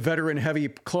such a veteran heavy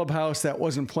clubhouse that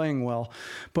wasn't playing well.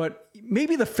 But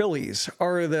maybe the Phillies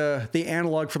are the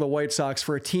analog for the White Sox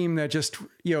for a team that just,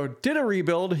 did a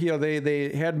rebuild.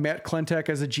 They had Matt Klentak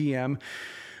as a GM.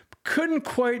 Couldn't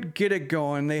quite get it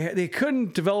going. They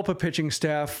couldn't develop a pitching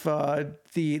staff.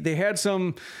 They had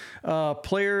some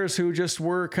players who just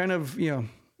were kind of,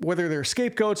 whether they're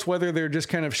scapegoats, whether they're just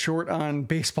kind of short on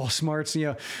baseball smarts,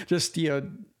 made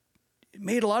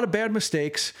a lot of bad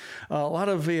mistakes. A lot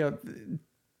of,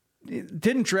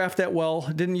 didn't draft that well,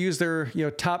 didn't use their,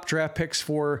 top draft picks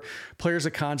for players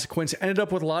of consequence, ended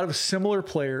up with a lot of similar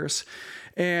players.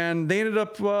 And they ended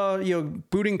up,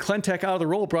 booting Klentak out of the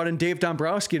role, brought in Dave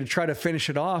Dombrowski to try to finish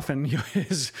it off. And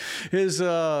his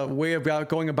way of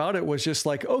going about it was just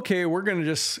like, okay, we're going to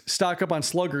just stock up on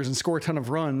sluggers and score a ton of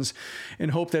runs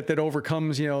and hope that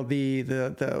overcomes,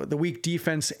 the weak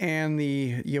defense and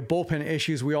the bullpen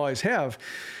issues we always have.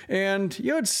 And,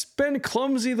 it's been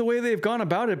clumsy the way they've gone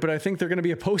about it, but I think they're going to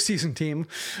be a postseason team.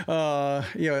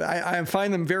 I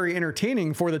find them very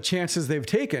entertaining for the chances they've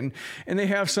taken. And they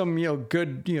have some, good,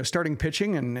 starting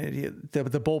pitching and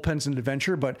the bullpen's an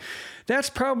adventure, but that's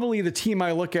probably the team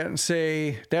I look at and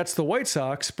say that's the White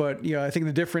Sox. But I think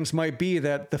the difference might be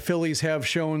that the Phillies have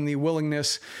shown the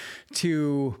willingness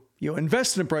to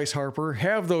invest in Bryce Harper,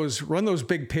 run those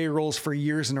big payrolls for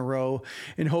years in a row,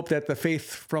 and hope that the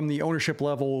faith from the ownership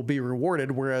level will be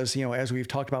rewarded. Whereas as we've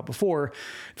talked about before,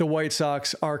 the White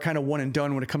Sox are kind of one and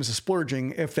done when it comes to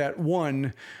splurging if that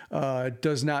one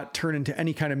does not turn into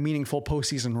any kind of meaningful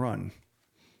postseason run.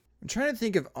 I'm trying to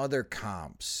think of other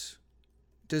comps.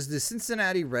 Does the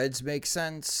Cincinnati Reds make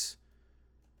sense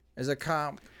as a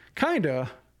comp?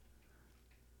 Kinda.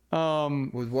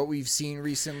 With what we've seen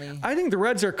recently? I think the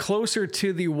Reds are closer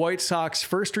to the White Sox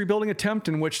first rebuilding attempt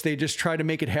in which they just try to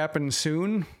make it happen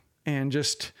soon. And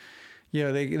just,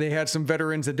 they had some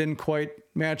veterans that didn't quite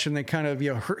match and they kind of,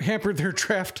 hampered their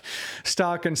draft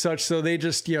stock and such. So they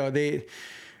just,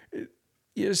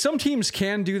 some teams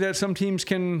can do that. Some teams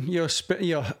can,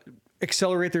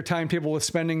 accelerate their timetable with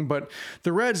spending, but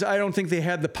the Reds, I don't think they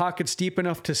had the pockets deep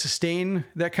enough to sustain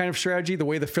that kind of strategy the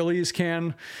way the Phillies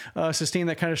can sustain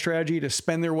that kind of strategy to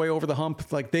spend their way over the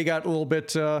hump. Like they got a little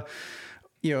bit, the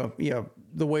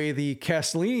way the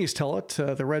Castellinis tell it,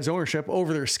 the Reds ownership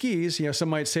over their skis. Some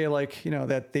might say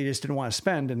that they just didn't want to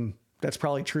spend, and that's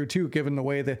probably true too, given the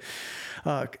way that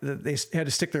they had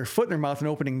to stick their foot in their mouth on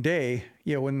opening day.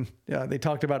 When they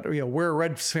talked about where a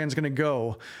Reds fans going to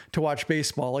go to watch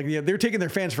baseball, they're taking their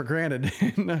fans for granted,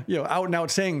 and, out and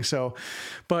out saying so.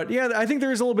 But I think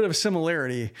there's a little bit of a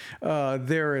similarity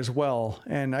there as well.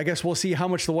 And I guess we'll see how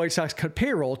much the White Sox cut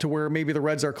payroll to where maybe the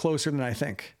Reds are closer than I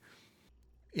think.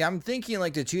 Yeah, I'm thinking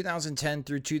like the 2010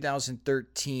 through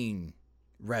 2013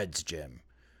 Reds, Jim,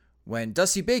 when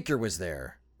Dusty Baker was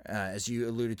there. As you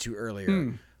alluded to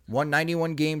earlier, won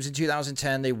 91 games in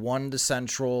 2010. They won the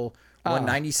Central, won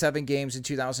 97 games in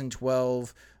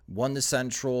 2012, won the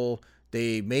Central.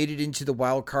 They made it into the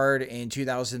wild card in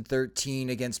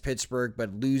 2013 against Pittsburgh,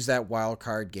 but lose that wild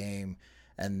card game.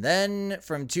 And then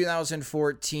from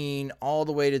 2014 all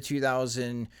the way to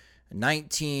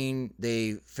 2019,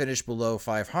 they finished below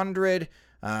 500.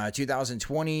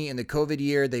 2020 in the COVID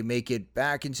year, they make it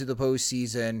back into the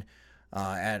postseason.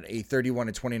 at a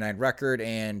 31-29 record.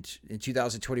 And in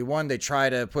 2021, they try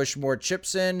to push more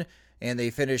chips in, and they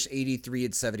finished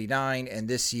 83-79. And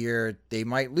this year, they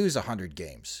might lose 100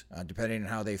 games, depending on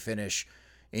how they finish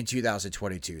in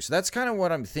 2022. So that's kind of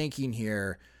what I'm thinking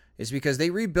here, is because they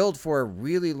rebuilt for a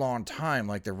really long time.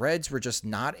 Like, the Reds were just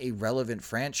not a relevant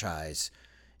franchise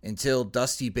until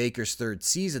Dusty Baker's third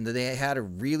season. That they had a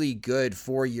really good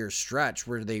 4-year stretch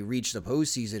where they reached the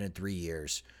postseason in 3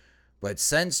 years. But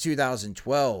since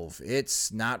 2012,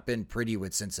 it's not been pretty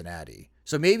with Cincinnati.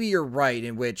 So maybe you're right,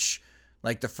 in which,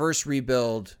 like, the first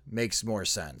rebuild makes more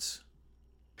sense.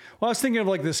 Well, I was thinking of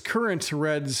like this current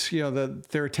Reds,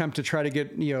 their attempt to try to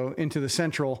get, into the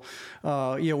Central,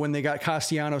 when they got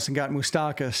Castellanos and got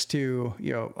Moustakas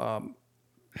to,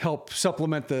 help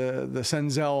supplement the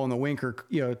Senzel and the Winker,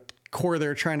 core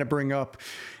they're trying to bring up.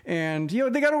 And,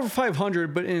 they got over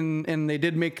 500, and they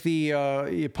did make the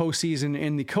postseason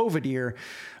in the COVID year.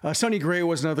 Sonny Gray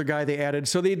was another guy they added.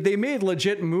 So they made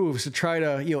legit moves to try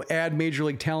to, add major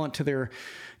league talent to their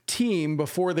team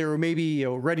before they were maybe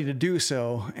ready to do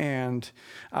so. And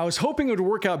I was hoping it would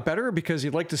work out better, because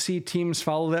you'd like to see teams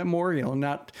follow that more,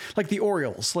 not like the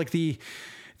Orioles. Like the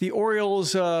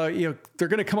Orioles, they're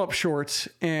going to come up short,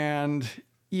 and,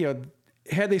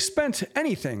 had they spent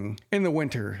anything in the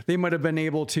winter, they might have been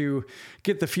able to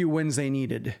get the few wins they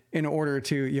needed in order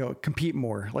to, compete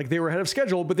more. Like, they were ahead of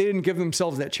schedule, but they didn't give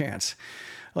themselves that chance.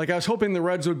 Like, I was hoping the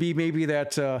Reds would be maybe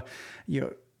that,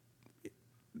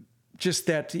 just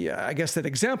that, I guess, that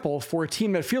example for a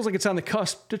team that feels like it's on the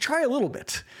cusp to try a little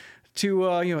bit, to,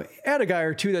 add a guy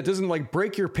or two that doesn't like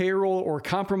break your payroll or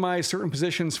compromise certain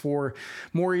positions for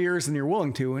more years than you're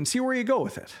willing to, and see where you go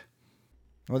with it.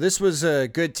 Well, this was a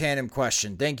good tandem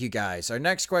question. Thank you, guys. Our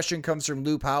next question comes from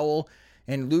Lou Powell,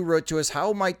 and Lou wrote to us,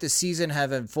 how might the season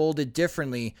have unfolded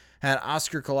differently had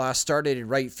Oscar Colas started in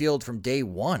right field from day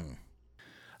one?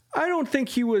 I don't think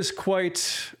he was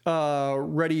quite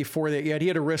ready for that yet. He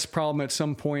had a wrist problem at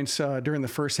some points during the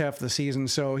first half of the season.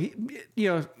 So,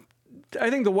 I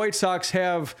think the White Sox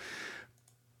have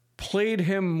played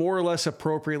him more or less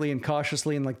appropriately and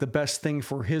cautiously, and like the best thing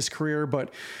for his career.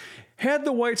 But had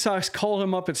the White Sox called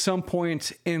him up at some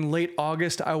point in late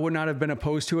August, I would not have been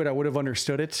opposed to it. I would have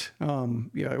understood it.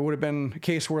 It would have been a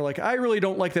case where, like, I really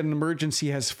don't like that an emergency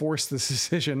has forced this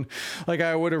decision. Like,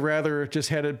 I would have rather just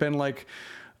had it been like,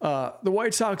 the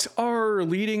White Sox are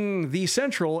leading the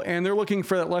Central, and they're looking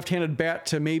for that left-handed bat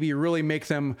to maybe really make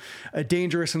them a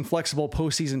dangerous and flexible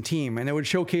postseason team. And it would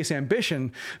showcase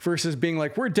ambition versus being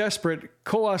like, we're desperate.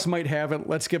 Colas might have it.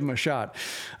 Let's give him a shot.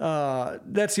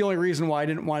 That's the only reason why I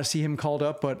didn't want to see him called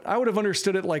up. But I would have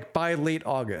understood it like by late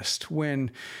August, when,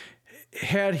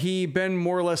 had he been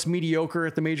more or less mediocre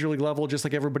at the major league level, just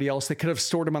like everybody else, they could have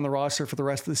stored him on the roster for the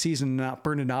rest of the season and not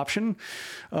burned an option.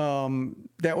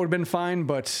 That would have been fine.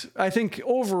 But I think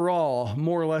overall,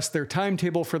 more or less, their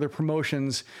timetable for their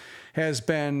promotions has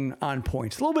been on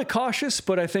point. A little bit cautious,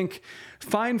 but I think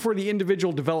fine for the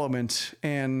individual development.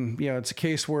 And, it's a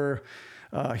case where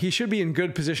he should be in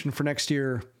good position for next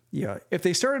year. Yeah. If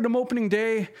they started him opening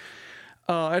day,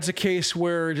 it's a case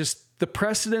where just the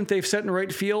precedent they've set in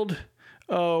right field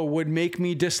would make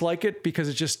me dislike it, because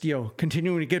it's just,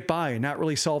 continuing to get by and not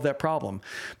really solve that problem.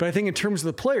 But I think in terms of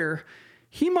the player,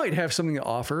 he might have something to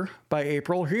offer by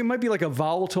April. He might be like a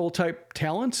volatile type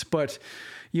talent, but,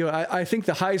 I think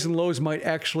the highs and lows might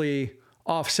actually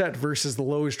offset versus the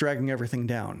lows dragging everything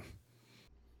down.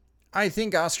 I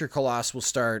think Oscar Colas will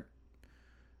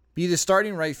be the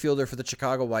starting right fielder for the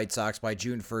Chicago White Sox by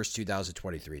June 1st,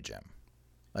 2023, Jim.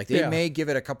 Like, they may give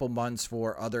it a couple months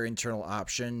for other internal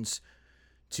options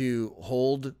to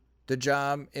hold the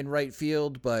job in right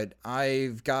field, but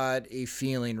I've got a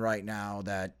feeling right now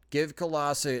that give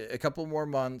Colas a couple more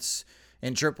months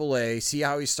in AAA, see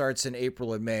how he starts in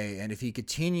April and May, and if he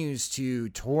continues to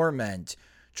torment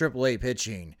AAA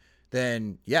pitching,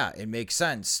 then yeah, it makes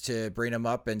sense to bring him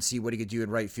up and see what he could do in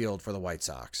right field for the White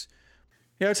Sox.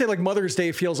 Yeah, I'd say like Mother's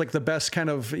Day feels like the best kind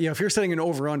of, if you're setting an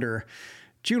over-under,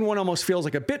 June 1 almost feels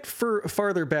like a bit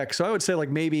farther back. So I would say like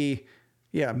maybe,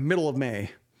 middle of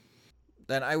May.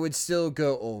 Then I would still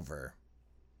go over.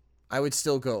 And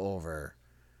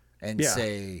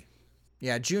say,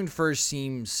 June 1st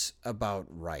seems about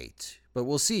right. But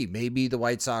we'll see. Maybe the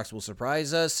White Sox will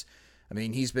surprise us. I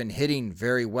mean, he's been hitting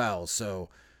very well. So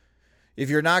if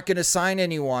you're not going to sign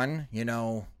anyone,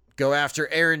 go after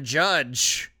Aaron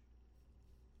Judge,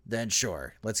 then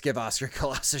sure, let's give Oscar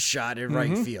Colas a shot in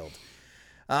right field.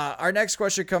 Our next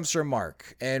question comes from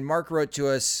Mark, and Mark wrote to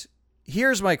us,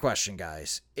 here's my question,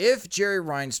 guys. If Jerry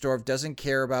Reinsdorf doesn't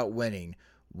care about winning,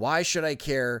 why should I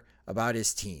care about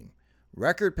his team?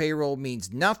 Record payroll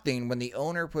means nothing when the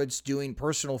owner puts doing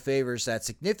personal favors that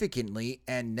significantly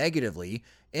and negatively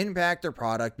impact their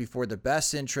product before the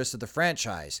best interest of the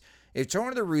franchise. If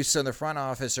Tony La Russa and the front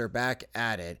office are back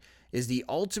at it, is the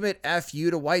ultimate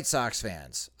FU to White Sox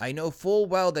fans. I know full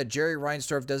well that Jerry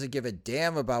Reinsdorf doesn't give a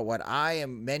damn about what I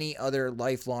and many other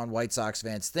lifelong White Sox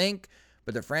fans think,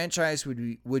 but the franchise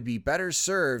would be better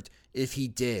served if he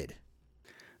did.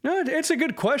 No, it's a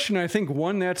good question. I think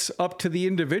one that's up to the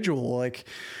individual. Like,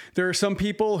 there are some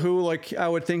people who, like, I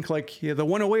would think, like, the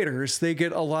 108ers, they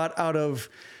get a lot out of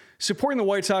supporting the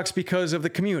White Sox because of the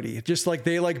community. Just like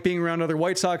they like being around other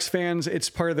White Sox fans. It's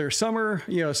part of their summer.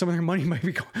 Some of their money might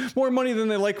be more money than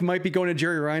they like might be going to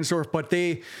Jerry Reinsdorf, but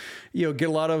they, get a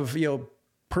lot of,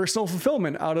 personal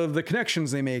fulfillment out of the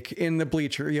connections they make in the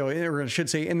bleacher, or I should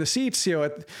say in the seats,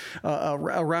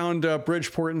 around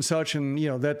Bridgeport and such. And,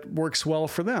 that works well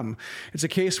for them. It's a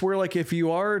case where, like, if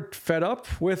you are fed up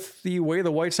with the way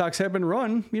the White Sox have been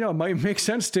run, it might make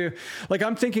sense to, like,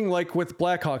 I'm thinking like with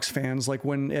Blackhawks fans, like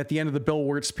when at the end of the Bill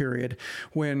Wirtz period,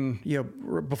 when,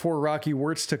 before Rocky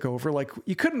Wirtz took over, like,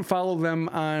 you couldn't follow them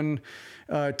on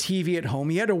TV at home.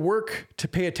 You had to work to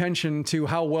pay attention to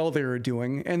how well they were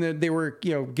doing. And that they were,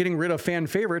 getting rid of fan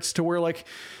favorites to where, like,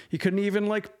 you couldn't even,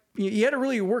 like, you had to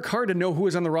really work hard to know who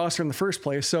was on the roster in the first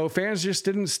place. So fans just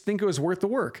didn't think it was worth the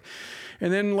work.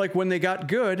 And then, like, when they got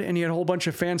good and you had a whole bunch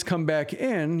of fans come back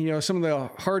in, some of the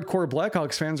hardcore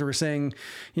Blackhawks fans were saying,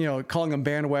 calling them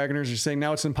bandwagoners or saying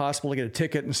now it's impossible to get a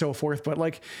ticket and so forth. But,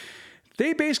 like,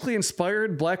 they basically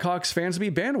inspired Blackhawks fans to be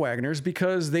bandwagoners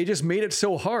because they just made it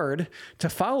so hard to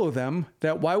follow them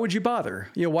that why would you bother?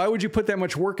 Why would you put that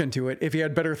much work into it if you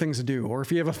had better things to do, or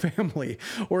if you have a family,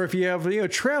 or if you have,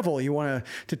 travel you want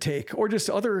to take, or just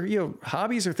other,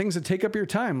 hobbies or things that take up your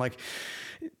time. Like,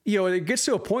 it gets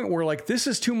to a point where, like, this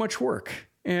is too much work.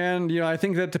 And, I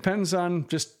think that depends on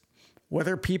just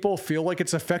whether people feel like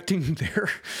it's affecting their,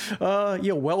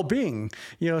 well-being.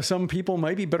 Some people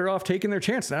might be better off taking their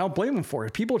chance, and I don't blame them for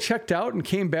it. People checked out and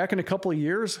came back in a couple of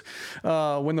years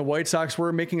when the White Sox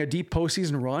were making a deep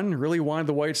postseason run, really wanted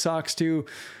the White Sox to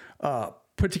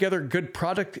put together a good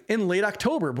product in late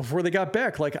October before they got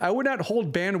back. Like, I would not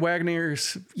hold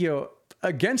bandwagoners,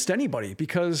 against anybody,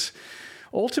 because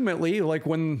ultimately, like,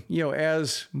 when,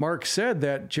 as Mark said,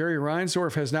 that Jerry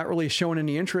Reinsdorf has not really shown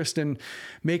any interest in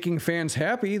making fans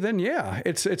happy, then yeah,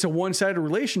 it's a one-sided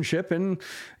relationship, and,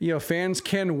 fans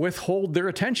can withhold their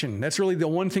attention. That's really the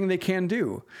one thing they can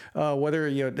do, whether,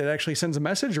 that actually sends a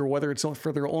message or whether it's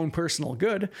for their own personal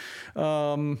good.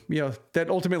 That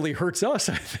ultimately hurts us,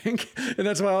 I think. And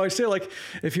that's why I always say, like,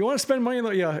 if you want to spend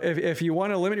money, if you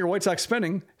want to limit your White Sox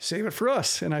spending, save it for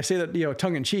us. And I say that,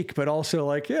 tongue in cheek, but also,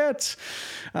 like, yeah, it's,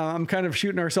 I'm kind of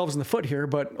shooting ourselves in the foot here,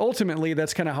 but ultimately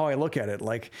that's kind of how I look at it.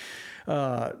 Like,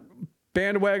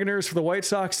 bandwagoners for the White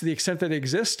Sox, to the extent that they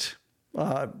exist,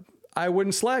 I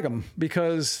wouldn't slag them,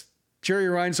 because Jerry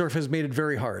Reinsdorf has made it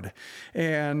very hard.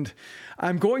 And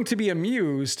I'm going to be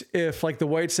amused if, like, the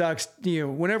White Sox,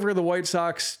 whenever the White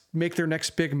Sox make their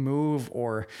next big move,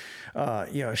 or,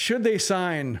 should they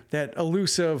sign that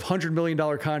elusive $100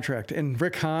 million contract, and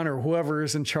Rick Hahn or whoever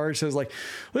is in charge says, like,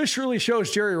 well, this really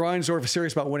shows Jerry Reinsdorf is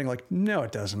serious about winning. Like, no,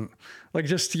 it doesn't. Like,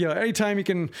 just, anytime you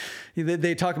can,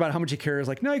 they talk about how much he cares.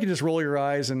 Like, no, you can just roll your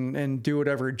eyes and do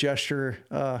whatever gesture,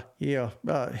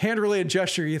 hand-related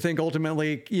gesture you think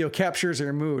ultimately, captures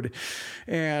their mood,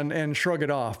 and shrug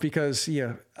it off. Because,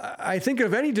 I think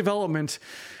of any development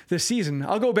this season,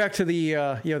 I'll go back to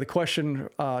the question,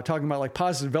 talking about, like,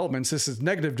 positive developments. This is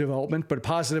negative development, but a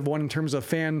positive one in terms of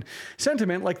fan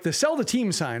sentiment. Like, the sell the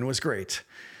team sign was great.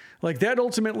 Like, that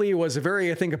ultimately was a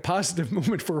very, I think, a positive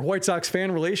movement for White Sox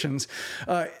fan relations,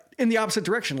 in the opposite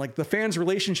direction. Like, the fans'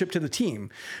 relationship to the team,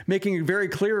 making it very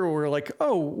clear, we're like,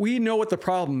 oh, we know what the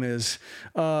problem is,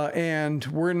 and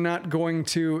we're not going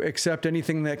to accept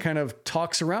anything that kind of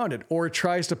talks around it or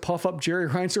tries to puff up Jerry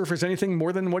Reinsdorf as anything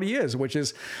more than what he is, which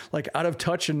is, like, out of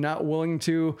touch and not willing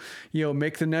to,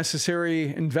 make the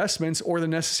necessary investments or the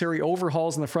necessary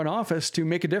overhauls in the front office to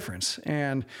make a difference.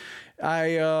 And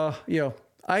I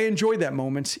enjoyed that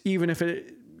moment, even if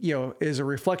it, is a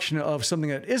reflection of something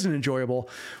that isn't enjoyable,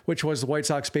 which was the White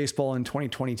Sox baseball in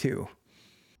 2022.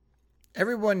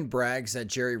 Everyone brags that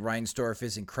Jerry Reinsdorf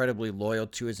is incredibly loyal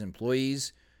to his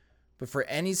employees, but for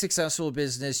any successful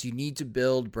business, you need to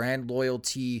build brand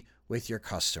loyalty with your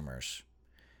customers.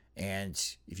 And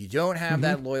if you don't have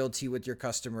that loyalty with your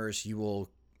customers, you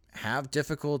will have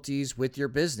difficulties with your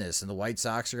business. And the White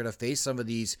Sox are going to face some of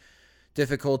these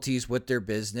difficulties with their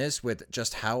business, with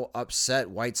just how upset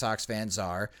White Sox fans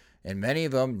are, and many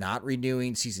of them not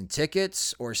renewing season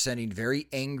tickets or sending very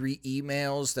angry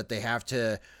emails that they have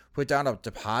to put down a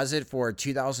deposit for a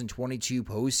 2022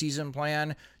 postseason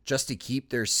plan just to keep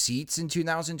their seats in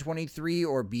 2023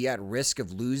 or be at risk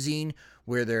of losing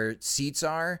where their seats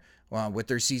are with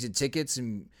their season tickets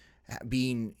and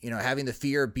being, having the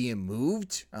fear of being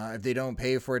moved if they don't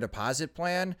pay for a deposit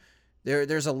plan.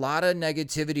 There's a lot of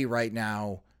negativity right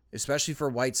now, especially for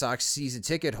White Sox season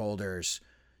ticket holders,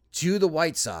 to the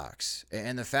White Sox.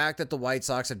 And the fact that the White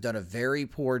Sox have done a very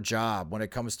poor job when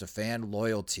it comes to fan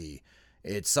loyalty,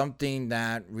 it's something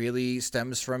that really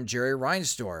stems from Jerry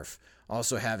Reinsdorf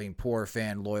also having poor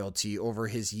fan loyalty over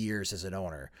his years as an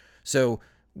owner. So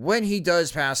when he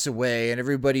does pass away and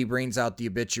everybody brings out the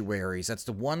obituaries, that's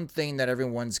the one thing that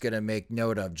everyone's going to make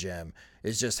note of, Jim,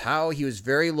 is just how he was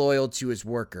very loyal to his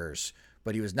workers,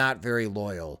 but he was not very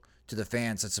loyal to the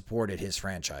fans that supported his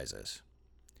franchises.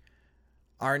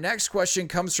 Our next question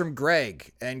comes from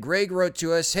Greg, and Greg wrote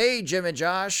to us, "Hey, Jim and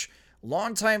Josh,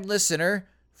 longtime listener,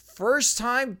 first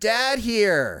time dad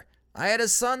here. I had a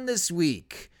son this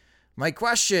week. My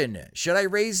question, should I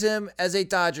raise him as a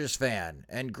Dodgers fan?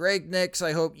 And Greg Nix,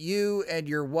 I hope you and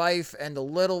your wife and the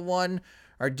little one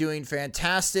are doing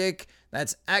fantastic.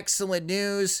 That's excellent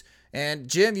news. And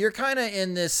Jim, you're kind of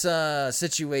in this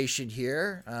situation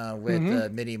here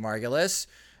with Mini Margulis.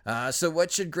 So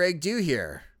what should Greg do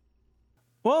here?"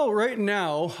 Well, right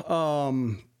now,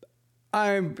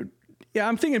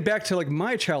 I'm thinking back to like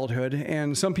my childhood,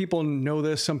 and some people know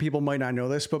this, some people might not know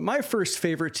this, but my first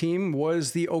favorite team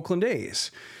was the Oakland A's.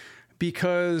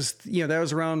 Because, that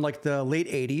was around like the late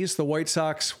 80s. The White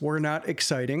Sox were not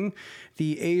exciting.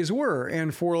 The A's were.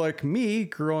 And for like me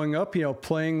growing up,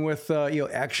 playing with,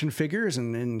 action figures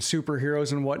and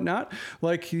superheroes and whatnot,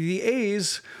 like the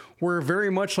A's were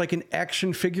very much like an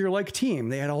action figure like team.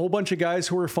 They had a whole bunch of guys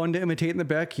who were fun to imitate in the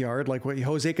backyard, like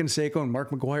Jose Canseco and Mark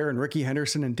McGwire and Ricky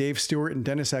Henderson and Dave Stewart and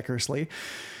Dennis Eckersley.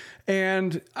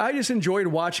 And I just enjoyed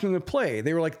watching them play.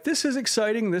 They were like, this is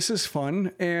exciting. This is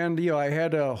fun. And, I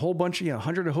had a whole bunch,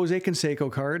 100 Jose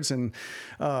Canseco cards and,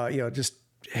 just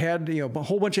had, a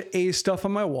whole bunch of A stuff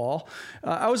on my wall.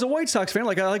 I was a White Sox fan.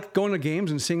 Like I like going to games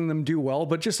and seeing them do well,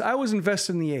 but just, I was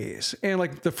invested in the A's. And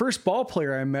like the first ball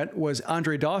player I met was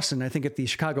Andre Dawson, I think at the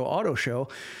Chicago Auto Show.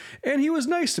 And he was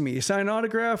nice to me. He signed an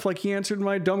autograph, like he answered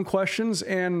my dumb questions.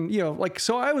 And,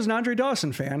 so I was an Andre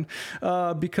Dawson fan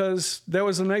because that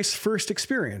was a nice first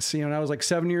experience. And I was like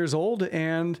 7 years old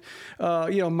and,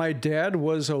 my dad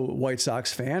was a White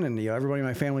Sox fan and, everybody in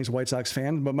my family's a White Sox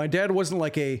fan, but my dad wasn't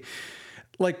like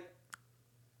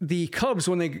the Cubs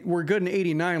when they were good in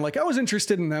 '89, like I was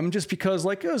interested in them just because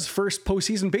like it was first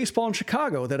postseason baseball in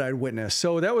Chicago that I'd witnessed.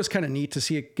 So that was kind of neat to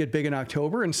see it get big in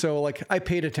October. And so like I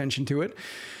paid attention to it.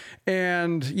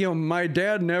 And, my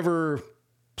dad never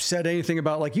said anything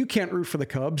about like, you can't root for the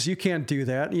Cubs. You can't do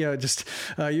that.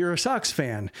 You're a Sox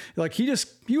fan. Like he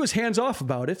was hands off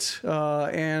about it.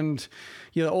 And,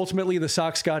 ultimately the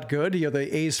Sox got good.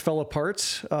 The A's fell apart.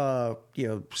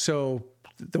 So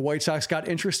the White Sox got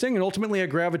interesting, and ultimately I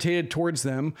gravitated towards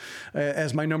them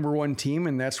as my number one team,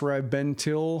 and that's where I've been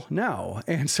till now.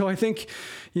 And so I think,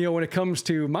 when it comes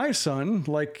to my son,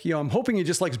 like, I'm hoping he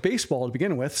just likes baseball to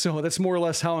begin with. So that's more or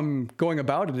less how I'm going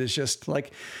about it, is just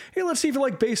like, hey, let's see if you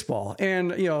like baseball.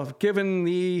 And, given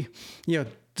the,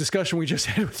 discussion we just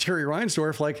had with Jerry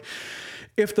Reinsdorf, like,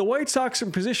 if the White Sox are in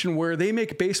a position where they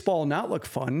make baseball not look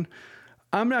fun,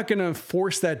 I'm not going to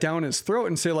force that down his throat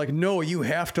and say like, no, you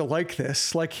have to like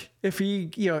this. Like if he,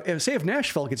 say if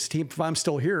Nashville gets a team, if I'm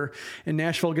still here and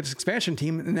Nashville gets an expansion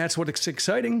team and that's what's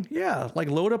exciting. Yeah. Like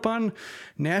load up on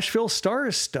Nashville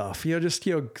Stars stuff,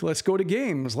 let's go to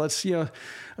games. Let's,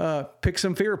 pick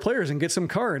some favorite players and get some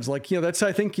cards. Like, that's,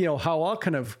 I think, how I'll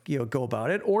kind of, go about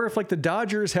it. Or if like the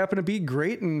Dodgers happen to be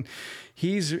great and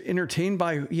he's entertained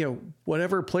by,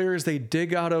 whatever players they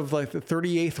dig out of like the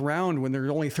 38th round when there's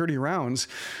only 30 rounds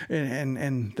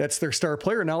and that's their star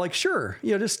player. Now, like, sure,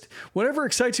 just whatever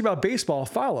excites you about baseball,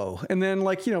 follow. And then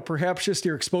like, perhaps just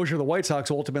your exposure to the White Sox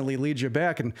ultimately leads you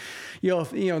back. And,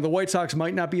 the White Sox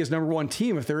might not be his number one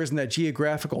team if there isn't that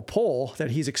geographical pull that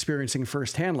he's experiencing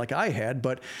firsthand like I had.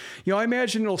 But, I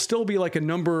imagine it'll still be like a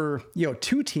number,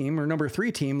 2 team or number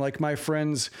 3 team, like my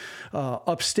friends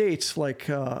upstate, like,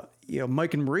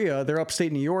 Mike and Maria, they're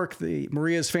upstate New York. The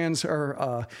Maria's fans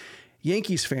are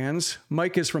Yankees fans.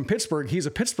 Mike is from Pittsburgh. He's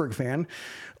a Pittsburgh fan.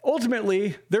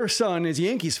 Ultimately, their son is a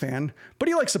Yankees fan, but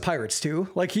he likes the Pirates too.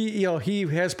 Like he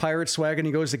has Pirate swag and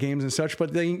he goes to games and such,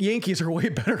 but the Yankees are way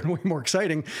better and way more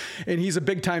exciting. And he's a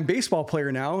big time baseball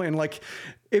player now. And like,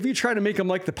 if you try to make him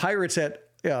like the Pirates at,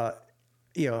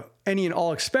 any and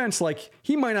all expense, like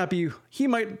he might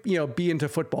be into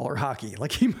football or hockey.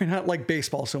 Like he might not like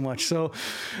baseball so much. So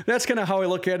that's kind of how I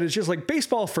look at it. It's just like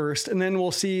baseball first, and then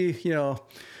we'll see,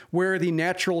 where the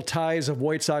natural ties of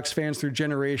White Sox fans through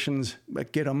generations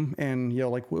get them. And,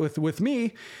 like with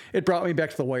me, it brought me back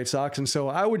to the White Sox. And so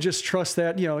I would just trust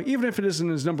that, even if it isn't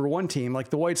his number one team, like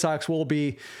the White Sox will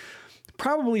be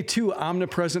probably too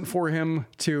omnipresent for him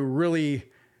to really,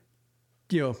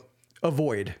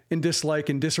 avoid and dislike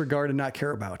and disregard and not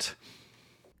care about.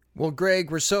 Well,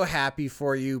 Greg, we're so happy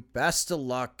for you. Best of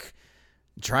luck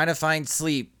trying to find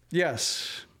sleep.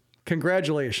 Yes.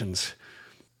 Congratulations.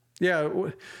 Yeah.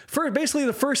 For basically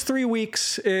the first 3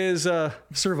 weeks is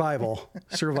survival.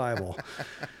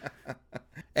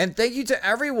 And thank you to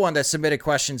everyone that submitted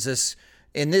questions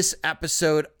in this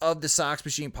episode of the Sox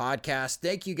Machine podcast.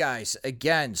 Thank you guys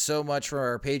again so much for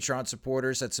our Patreon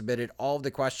supporters that submitted all of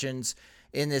the questions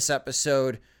in this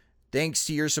episode. Thanks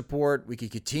to your support, we can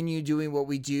continue doing what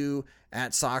we do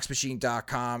at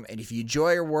SoxMachine.com. And if you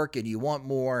enjoy our work and you want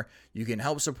more, you can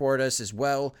help support us as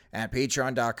well at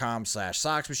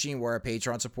Patreon.com/SoxMachine, where our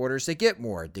Patreon supporters, they get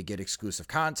more. They get exclusive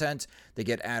content. They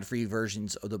get ad-free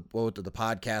versions of both of the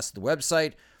podcast and the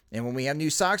website. And when we have new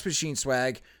Sox Machine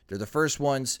swag, they're the first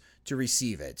ones to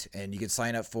receive it. And you can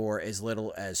sign up for as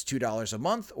little as $2 a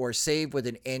month or save with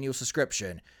an annual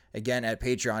subscription. Again, at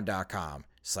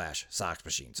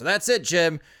Patreon.com/SoxMachine. So that's it,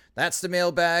 Jim. That's the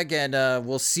mailbag, and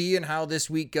we'll see in how this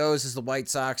week goes as the White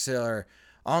Sox are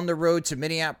on the road to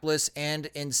Minneapolis and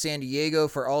in San Diego.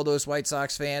 For all those White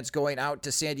Sox fans going out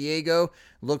to San Diego,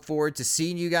 look forward to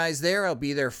seeing you guys there. I'll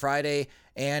be there Friday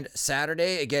and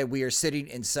Saturday. Again, we are sitting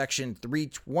in section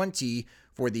 320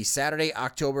 for the Saturday,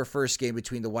 October 1st game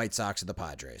between the White Sox and the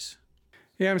Padres.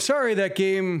 Yeah, I'm sorry that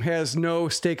game has no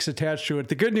stakes attached to it.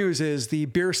 The good news is the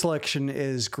beer selection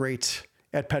is great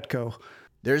at Petco.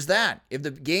 There's that. If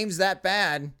the game's that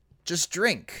bad, just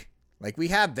drink like we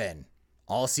have been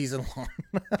all season long.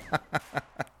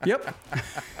 Yep.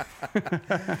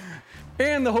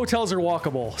 And the hotels are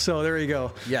walkable. So there you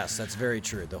go. Yes, that's very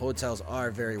true. The hotels are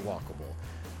very walkable.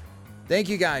 Thank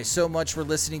you guys so much for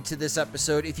listening to this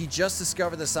episode. If you just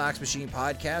discovered the Sox Machine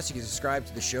podcast, you can subscribe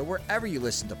to the show wherever you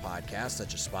listen to podcasts,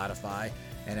 such as Spotify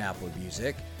and Apple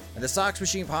Music. And the Sox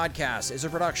Machine podcast is a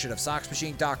production of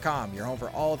SoxMachine.com, your home for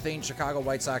all things Chicago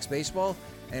White Sox baseball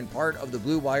and part of the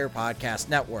Blue Wire Podcast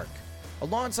Network.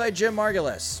 Alongside Jim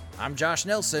Margulis, I'm Josh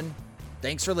Nelson.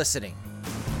 Thanks for listening.